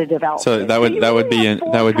competitive outfit. So that would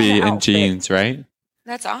be in jeans, right?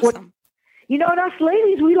 That's awesome. And us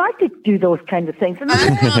ladies, we like to do those kinds of things. And I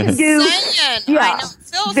know. I know.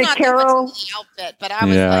 Phil's not that much in the outfit, but I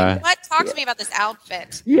was like, what? Talk to me about this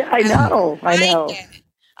outfit. Yeah, I know. I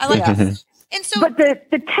like it. And so, but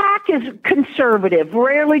the tack is conservative.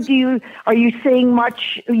 Rarely are you seeing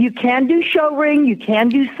much. You can do show ring, you can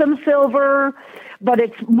do some silver, but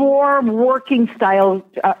it's more working style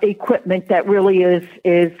equipment that really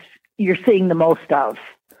is you're seeing the most of.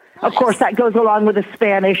 Nice. Of course, that goes along with the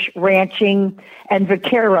Spanish ranching and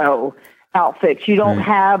vaquero outfits. You don't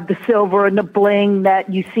have the silver and the bling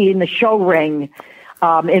that you see in the show ring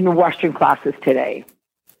in the Western classes today.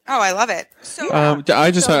 Oh, I love it. So, I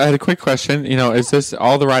had a quick question. Is this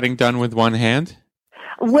all the riding done with one hand?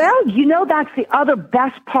 Well, that's the other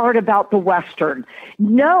best part about the Western.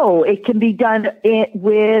 No, it can be done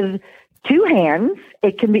with two hands.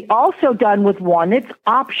 It can be also done with one. It's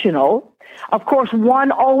optional. Of course,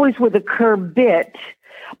 one always with a curb bit,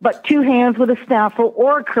 but two hands with a snaffle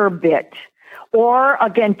or a curb bit. Or,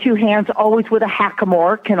 again, two hands always with a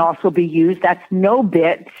hackamore can also be used. That's no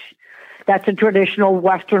bit. That's a traditional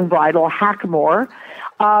Western bridle, hackamore.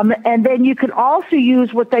 And then you can also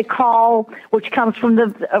use what they call, which comes from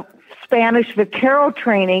the Spanish vaquero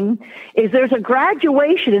training, is there's a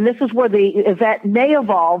graduation, and this is where the event may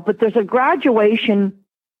evolve, but there's a graduation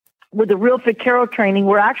with the real vaquero training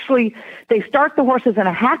where actually they start the horses in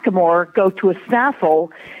a hackamore, go to a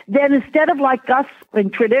snaffle, then instead of like us in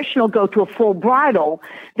traditional go to a full bridle,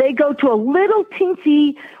 they go to a little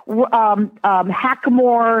teensy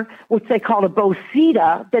hackamore, which they call a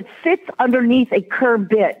boceta, that sits underneath a curb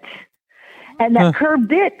bit. And that curb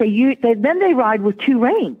bit, then they ride with two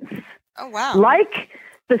reins. Oh, wow. Like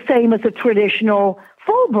the same as a traditional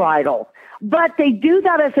full bridle. But they do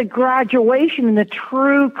that as a graduation in the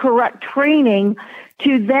true correct training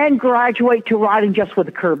to then graduate to riding just with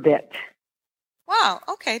a curb bit. Wow.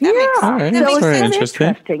 Okay. That makes sense. That's very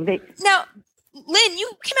interesting. Now, Lynn, you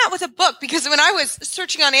came out with a book because when I was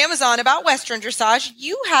searching on Amazon about Western dressage,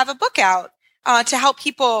 you have a book out to help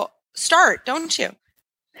people start, don't you?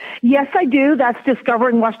 Yes, I do. That's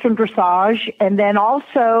Discovering Western Dressage. And then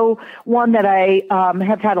also one that I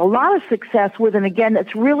have had a lot of success with, and again,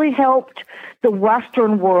 that's really helped the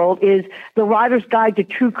Western world, is The Rider's Guide to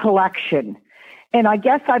True Collection. And I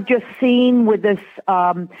guess I've just seen with this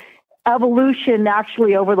evolution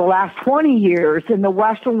actually over the last 20 years in the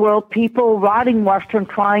Western world, people riding Western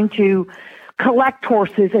trying to collect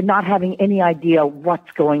horses and not having any idea what's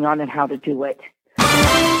going on and how to do it.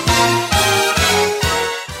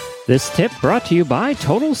 This tip brought to you by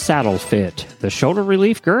Total Saddle Fit, the shoulder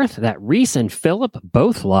relief girth that Reese and Philip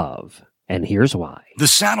both love. And here's why. The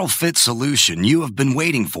saddle fit solution you have been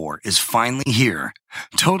waiting for is finally here.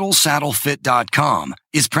 TotalSaddleFit.com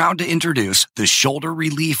is proud to introduce the shoulder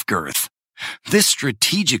relief girth. This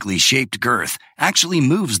strategically shaped girth actually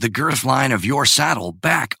moves the girth line of your saddle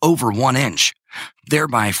back over 1 inch,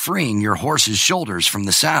 thereby freeing your horse's shoulders from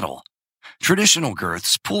the saddle. Traditional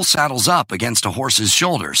girths pull saddles up against a horse's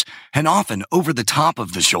shoulders and often over the top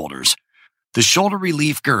of the shoulders. The shoulder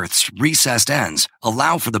relief girth's recessed ends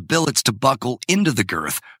allow for the billets to buckle into the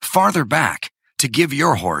girth farther back to give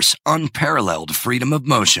your horse unparalleled freedom of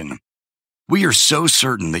motion. We are so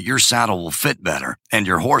certain that your saddle will fit better and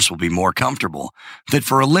your horse will be more comfortable that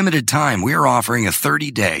for a limited time we are offering a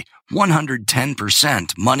 30-day,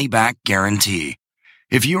 110% money-back guarantee.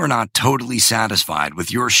 If you are not totally satisfied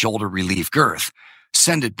with your shoulder relief girth,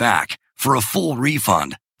 send it back for a full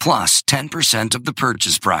refund plus 10% of the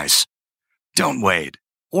purchase price. Don't wait.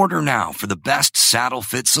 Order now for the best saddle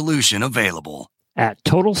fit solution available. At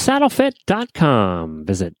TotalSaddleFit.com.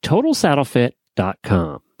 Visit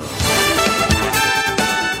TotalSaddleFit.com.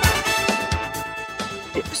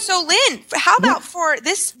 So, Lynn, how about for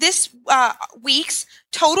this week's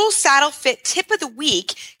Total Saddle Fit Tip of the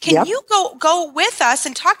Week? Can you go with us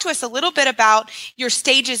and talk to us a little bit about your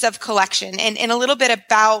stages of collection and a little bit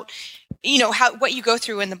about what you go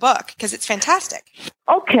through in the book, because it's fantastic.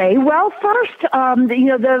 Okay. Well, first,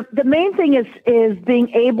 the main thing is being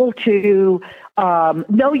able to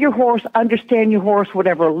know your horse, understand your horse,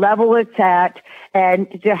 whatever level it's at,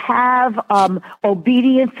 and to have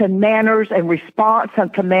obedience and manners and response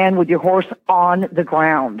and command with your horse on the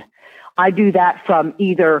ground. I do that from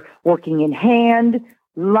either working in hand,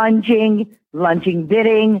 lunging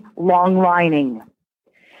bitting, long lining.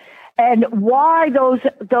 And why those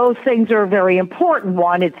things are very important.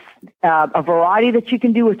 One, it's a variety that you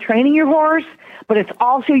can do with training your horse, but it's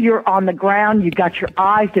also you're on the ground. You've got your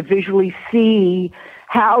eyes to visually see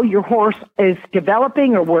how your horse is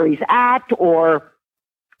developing or where he's at or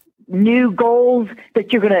new goals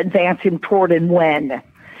that you're going to advance him toward and when.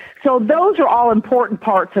 So those are all important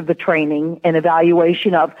parts of the training and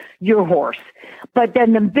evaluation of your horse. But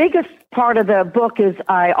then the biggest part of the book is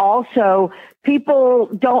people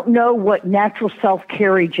don't know what natural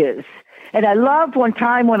self-carriage is. And I loved one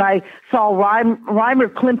time when I saw Reimer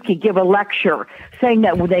Klimke give a lecture saying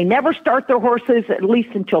that they never start their horses at least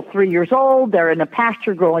until 3 years old. They're in a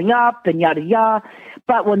pasture growing up and yada, yada.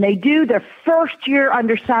 But when they do, their first year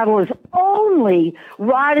under saddle is only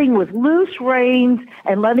riding with loose reins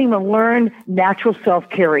and letting them learn natural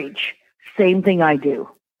self-carriage. Same thing I do.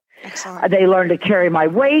 Excellent. They learn to carry my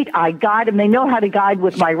weight. I guide them. They know how to guide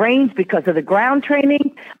with my reins because of the ground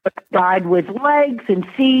training, but guide with legs and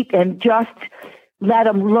feet and just let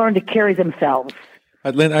them learn to carry themselves.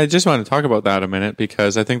 Lynn, I just want to talk about that a minute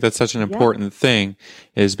because I think that's such an important thing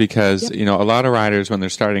is because, a lot of riders when they're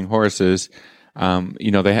starting horses,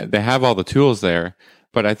 they have all the tools there,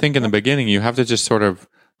 but I think in the beginning you have to just sort of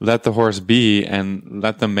let the horse be and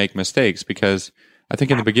let them make mistakes because I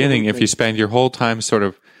think in the beginning, if you spend your whole time sort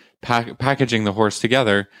of packaging the horse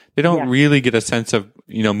together, they don't really get a sense of,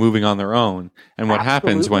 moving on their own. And what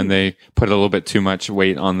happens when they put a little bit too much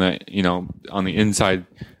weight on the, on the inside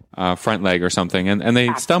front leg or something and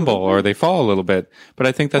they stumble or they fall a little bit. But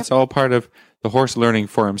I think that's all part of the horse learning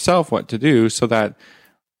for himself what to do so that,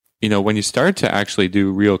 when you start to actually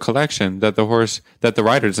do real collection, that the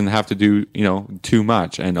rider doesn't have to do, too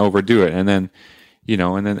much and overdo it. And then,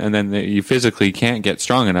 and then you physically can't get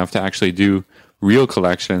strong enough to actually do real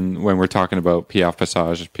collection when we're talking about piaffe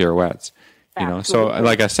passage pirouettes. So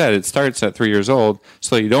like I said, it starts at 3 years old,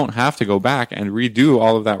 so you don't have to go back and redo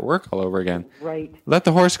all of that work all over again. Right. Let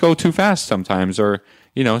the horse go too fast sometimes, or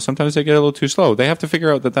sometimes they get a little too slow. They have to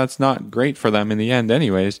figure out that that's not great for them in the end,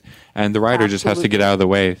 anyways. And the rider just has to get out of the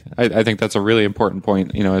way. I think that's a really important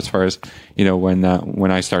point. As far as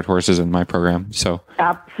when I start horses in my program. So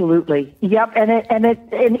absolutely, yep.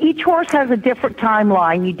 And each horse has a different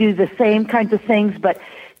timeline. You do the same kinds of things, but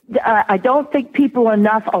I don't think people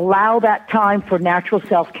enough allow that time for natural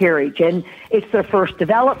self-carriage. And it's their first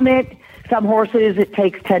development. Some horses, it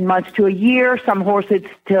takes 10 months to a year. Some horses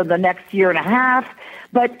till the next year and a half.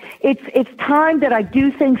 But it's time that I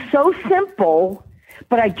do things so simple,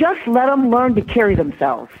 but I just let them learn to carry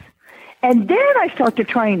themselves. And then I start to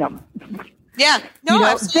train them. Yeah. No,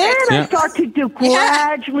 then I start to do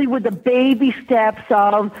gradually with the baby steps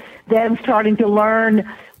of them starting to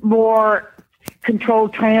learn more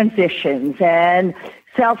controlled transitions and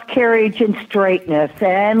self-carriage and straightness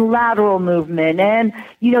and lateral movement. And,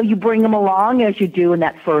 you bring them along as you do in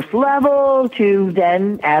that first level to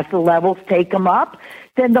then as the levels take them up,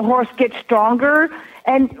 then the horse gets stronger.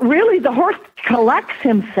 And really the horse collects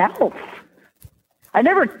himself. I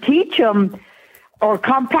never teach him or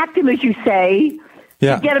compact him, as you say,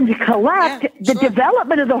 to get him to collect. The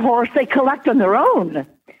development of the horse, they collect on their own.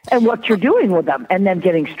 And what you're doing with them, and them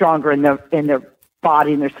getting stronger in their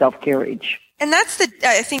body and their self-carriage. And that's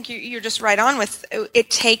I think you're just right on with, it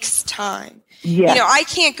takes time. Yes. I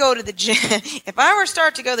can't go to the gym. If I were to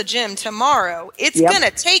start to go to the gym tomorrow, it's going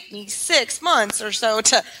to take me 6 months or so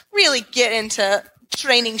to really get into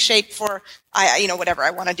training shape for, whatever I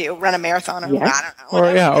want to do, run a marathon or I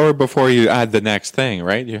don't know. Or before you add the next thing,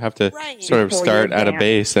 right? You have to sort of start at a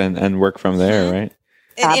base and work from there, right?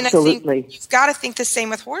 And I think you've got to think the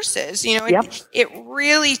same with horses. It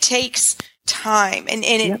really takes time, and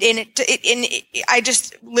I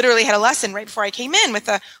just literally had a lesson right before I came in with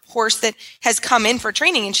a horse that has come in for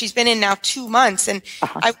training, and she's been in now 2 months. And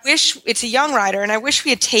I wish it's a young rider, and I wish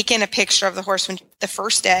we had taken a picture of the horse when the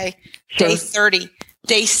first day, day 30,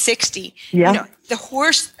 day 60. The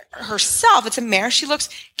horse herself, it's a mare. She looks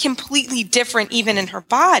completely different, even in her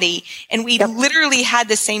body. And we literally had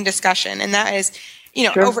the same discussion, and that is.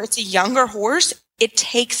 It's a younger horse. It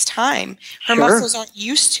takes time. Her muscles aren't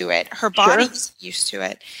used to it. Her body's used to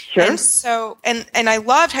it. And so, and I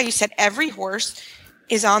loved how you said every horse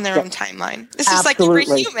is on their own timeline. This is like every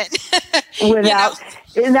human.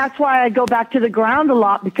 And that's why I go back to the ground a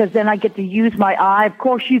lot, because then I get to use my eye. Of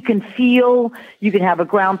course, you can have a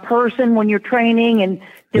ground person when you're training and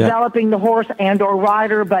developing the horse and or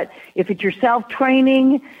rider. But if it's yourself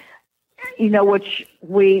training, which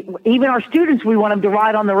even our students, we want them to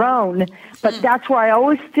ride on their own. But that's why I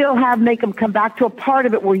always still make them come back to a part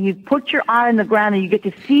of it where you put your eye on the ground and you get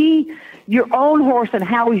to see your own horse and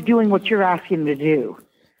how he's doing what you're asking him to do.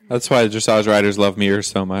 That's why dressage riders love mirrors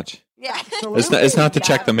so much. Yeah. It's not to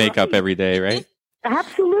check the makeup every day, right?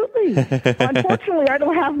 Absolutely. Unfortunately, I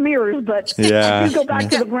don't have mirrors, but I do go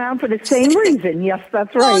back to the ground for the same reason. Yes,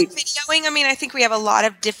 that's right. Videoing, I think we have a lot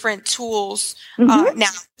of different tools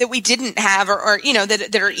now that we didn't have or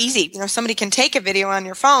that are easy. Somebody can take a video on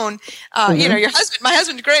your phone. My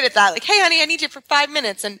husband's great at that. Like, hey, honey, I need you for 5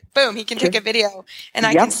 minutes. And boom, he can take a video and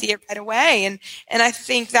I can see it right away. And I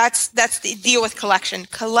think that's the deal with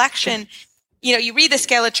collection. You read the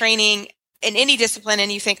scale of training. in any discipline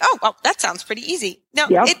and you think, oh, well, that sounds pretty easy. No,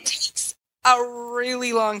 it takes a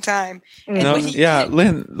really long time. Lynn,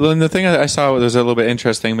 the thing I saw was a little bit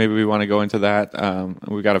interesting. Maybe we want to go into that.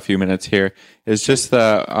 We got a few minutes here. Is just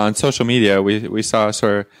on social media, we saw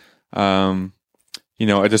sort of,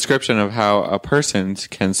 a description of how a person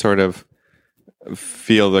can sort of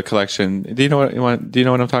feel the collection. Do you know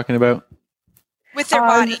what I'm talking about? With their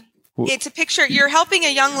body. It's a picture. You're helping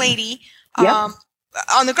a young lady on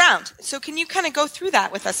the ground. So can you kind of go through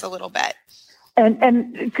that with us a little bit?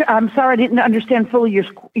 And I'm sorry, I didn't understand fully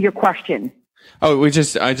your question. Oh, I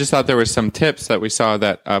just thought there were some tips that we saw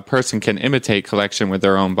that a person can imitate collection with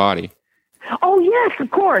their own body. Oh, yes, of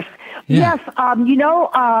course. Yeah. Yes.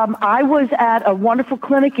 I was at a wonderful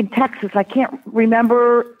clinic in Texas. I can't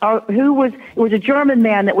remember it was a German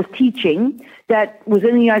man that was teaching that was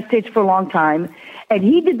in the United States for a long time. And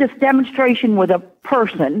he did this demonstration with a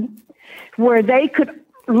person where they could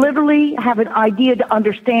literally have an idea to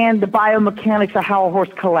understand the biomechanics of how a horse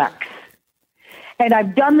collects. And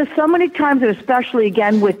I've done this so many times, and especially,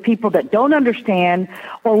 again, with people that don't understand,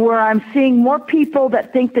 or where I'm seeing more people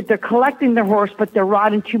that think that they're collecting their horse, but they're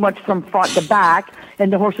riding too much from front to back,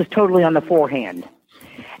 and the horse is totally on the forehand.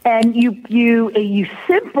 And you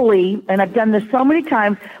simply, and I've done this so many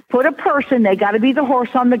times, put a person, they got to be the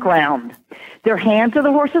horse on the ground. Their hands are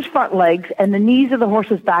the horse's front legs, and the knees are the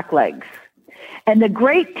horse's back legs. And the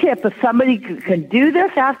great tip, if somebody can do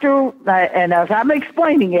this after, and as I'm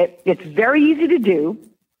explaining it, it's very easy to do.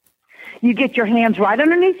 You get your hands right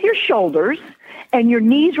underneath your shoulders and your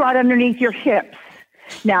knees right underneath your hips.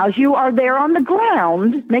 Now, as you are there on the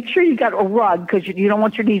ground, make sure you've got a rug because you don't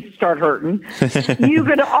want your knees to start hurting. You're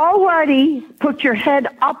going to already put your head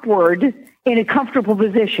upward in a comfortable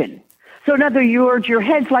position. So in other words, your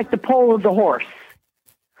head's like the pole of the horse.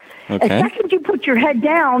 Okay. The second you put your head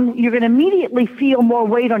down, you're going to immediately feel more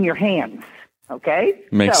weight on your hands. Okay?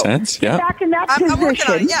 Makes sense, yeah. Back in that position. I'm working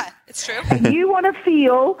on it. Yeah, it's true. And you want to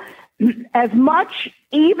feel as much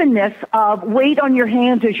evenness of weight on your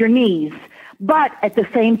hands as your knees. But at the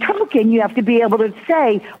same token, you have to be able to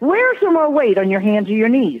say, where's the more weight on your hands or your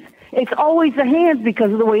knees? It's always the hands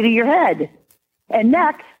because of the weight of your head and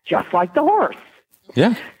neck, just like the horse.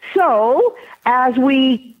 Yeah. So as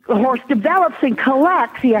the horse develops and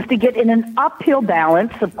collects, he has to get in an uphill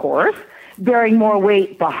balance, of course, bearing more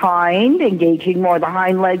weight behind, engaging more the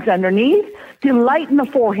hind legs underneath to lighten the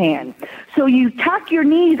forehand. So you tuck your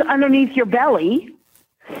knees underneath your belly,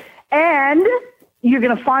 and you're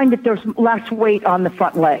going to find that there's less weight on the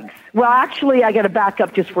front legs. Well, actually, I got to back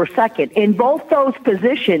up just for a second. In both those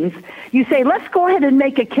positions, you say, let's go ahead and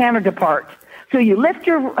make a canter depart. So you lift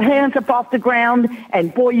your hands up off the ground,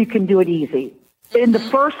 and boy, you can do it easy. In the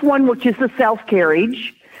first one, which is the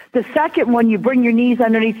self-carriage, the second one, you bring your knees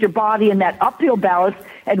underneath your body in that uphill balance,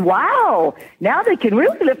 and wow, now they can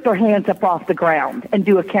really lift their hands up off the ground and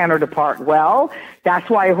do a canter depart. Well, that's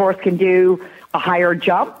why a horse can do a higher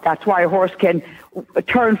jump. That's why a horse can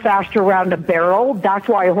turn faster around a barrel. That's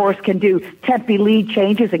why a horse can do tempi lead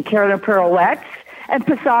changes and canter pirouettes and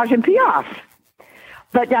passage and piaffe.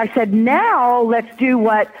 But I said, now let's do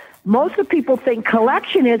what most of the people think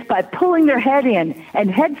collection is by pulling their head in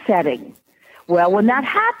and head setting. Well, when that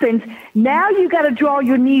happens, now you got to draw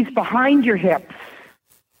your knees behind your hips.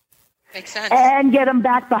 Makes sense. And get them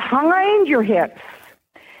back behind your hips.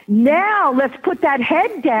 Now let's put that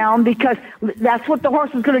head down because that's what the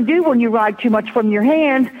horse is going to do when you ride too much from your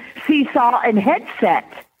hands, seesaw and head set.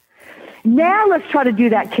 Now let's try to do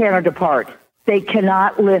that canter depart. They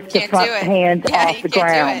cannot lift the front hands off the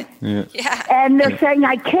ground. Yeah. And they're saying,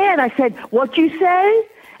 I can't. I said, what you say?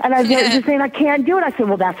 And they're saying, I can't do it. I said,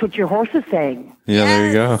 well, that's what your horse is saying. Yeah, there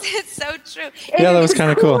you go. It's so true. Yeah, that was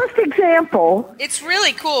kind of cool. It's the coolest example. It's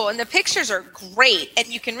really cool. And the pictures are great. And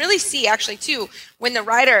you can really see, actually, too, when the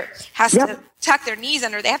rider has to tuck their knees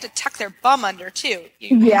under, they have to tuck their bum under, too.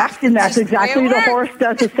 Yes, and that's exactly the horse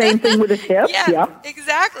does the same thing with his hip. Yeah,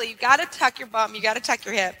 exactly. You got to tuck your bum. You got to tuck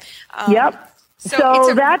your hip.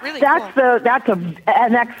 So that's really cool. That's an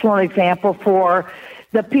excellent example for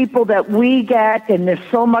the people that we get, and there's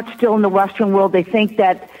so much still in the Western world, they think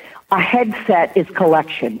that a headset is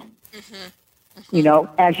collection. Mm-hmm. Mm-hmm. You know,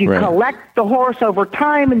 as you collect the horse over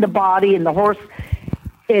time in the body, and the horse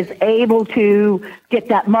is able to get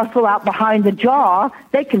that muscle out behind the jaw,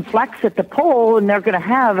 they can flex at the pole, and they're going to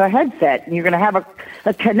have a headset, and you're going to have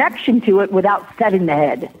a connection to it without setting the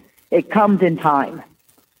head. It comes in time.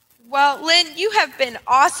 Well, Lynn, you have been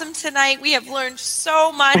awesome tonight. We have learned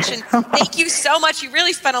so much, and thank you so much. You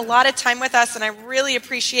really spent a lot of time with us, and I really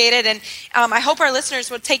appreciate it. And I hope our listeners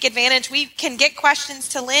will take advantage. We can get questions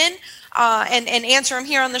to Lynn and answer them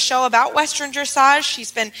here on the show about Western Dressage.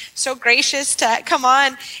 She's been so gracious to come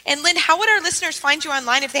on. And Lynn, how would our listeners find you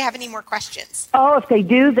online if they have any more questions? Oh, if they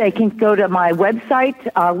do, they can go to my website,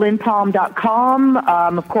 lynnpalm.com.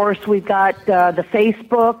 Of course, we've got the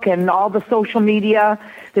Facebook and all the social media.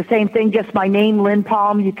 The same thing, just my name, Lynn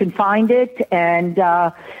Palm. You can find it. And,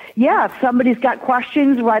 if somebody's got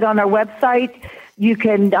questions right on our website, you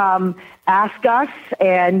can ask us,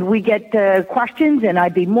 and we get questions, and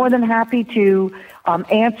I'd be more than happy to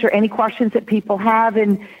answer any questions that people have.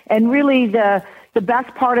 And really, the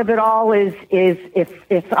best part of it all is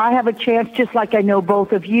if I have a chance, just like I know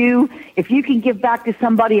both of you, if you can give back to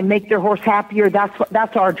somebody and make their horse happier,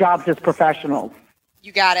 that's our jobs as professionals.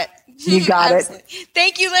 You got it. You got it.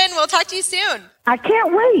 Thank you, Lynn. We'll talk to you soon. I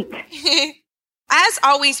can't wait. As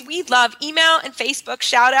always, we love email and Facebook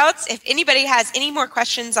shout outs. If anybody has any more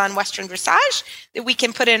questions on Western Dressage that we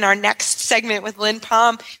can put in our next segment with Lynn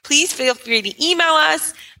Palm, please feel free to email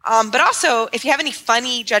us. But also, if you have any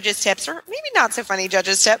funny judges tips, or maybe not so funny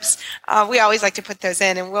judges tips, we always like to put those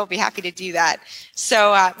in, and we'll be happy to do that.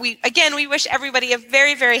 So we wish everybody a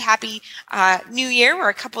very, very happy New Year. We're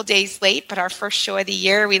a couple days late, but our first show of the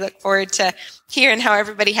year. We look forward to hearing how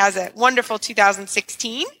everybody has a wonderful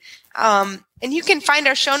 2016. And you can find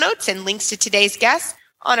our show notes and links to today's guests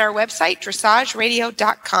on our website,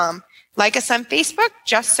 dressageradio.com. Like us on Facebook,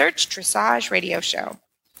 just search Dressage Radio Show.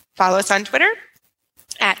 Follow us on Twitter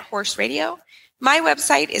at Horse Radio. My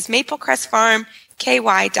website is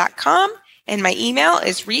maplecrestfarmky.com, and my email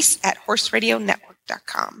is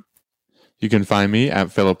reese@horseradionetwork.com. You can find me at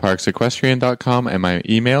philipparksequestrian.com, and my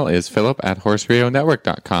email is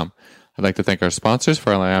philip@horseradionetwork.com. I'd like to thank our sponsors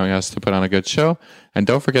for allowing us to put on a good show. And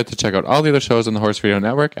don't forget to check out all the other shows on the Horse Radio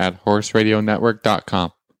Network at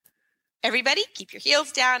horseradionetwork.com. Everybody, keep your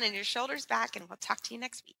heels down and your shoulders back, and we'll talk to you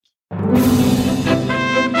next week.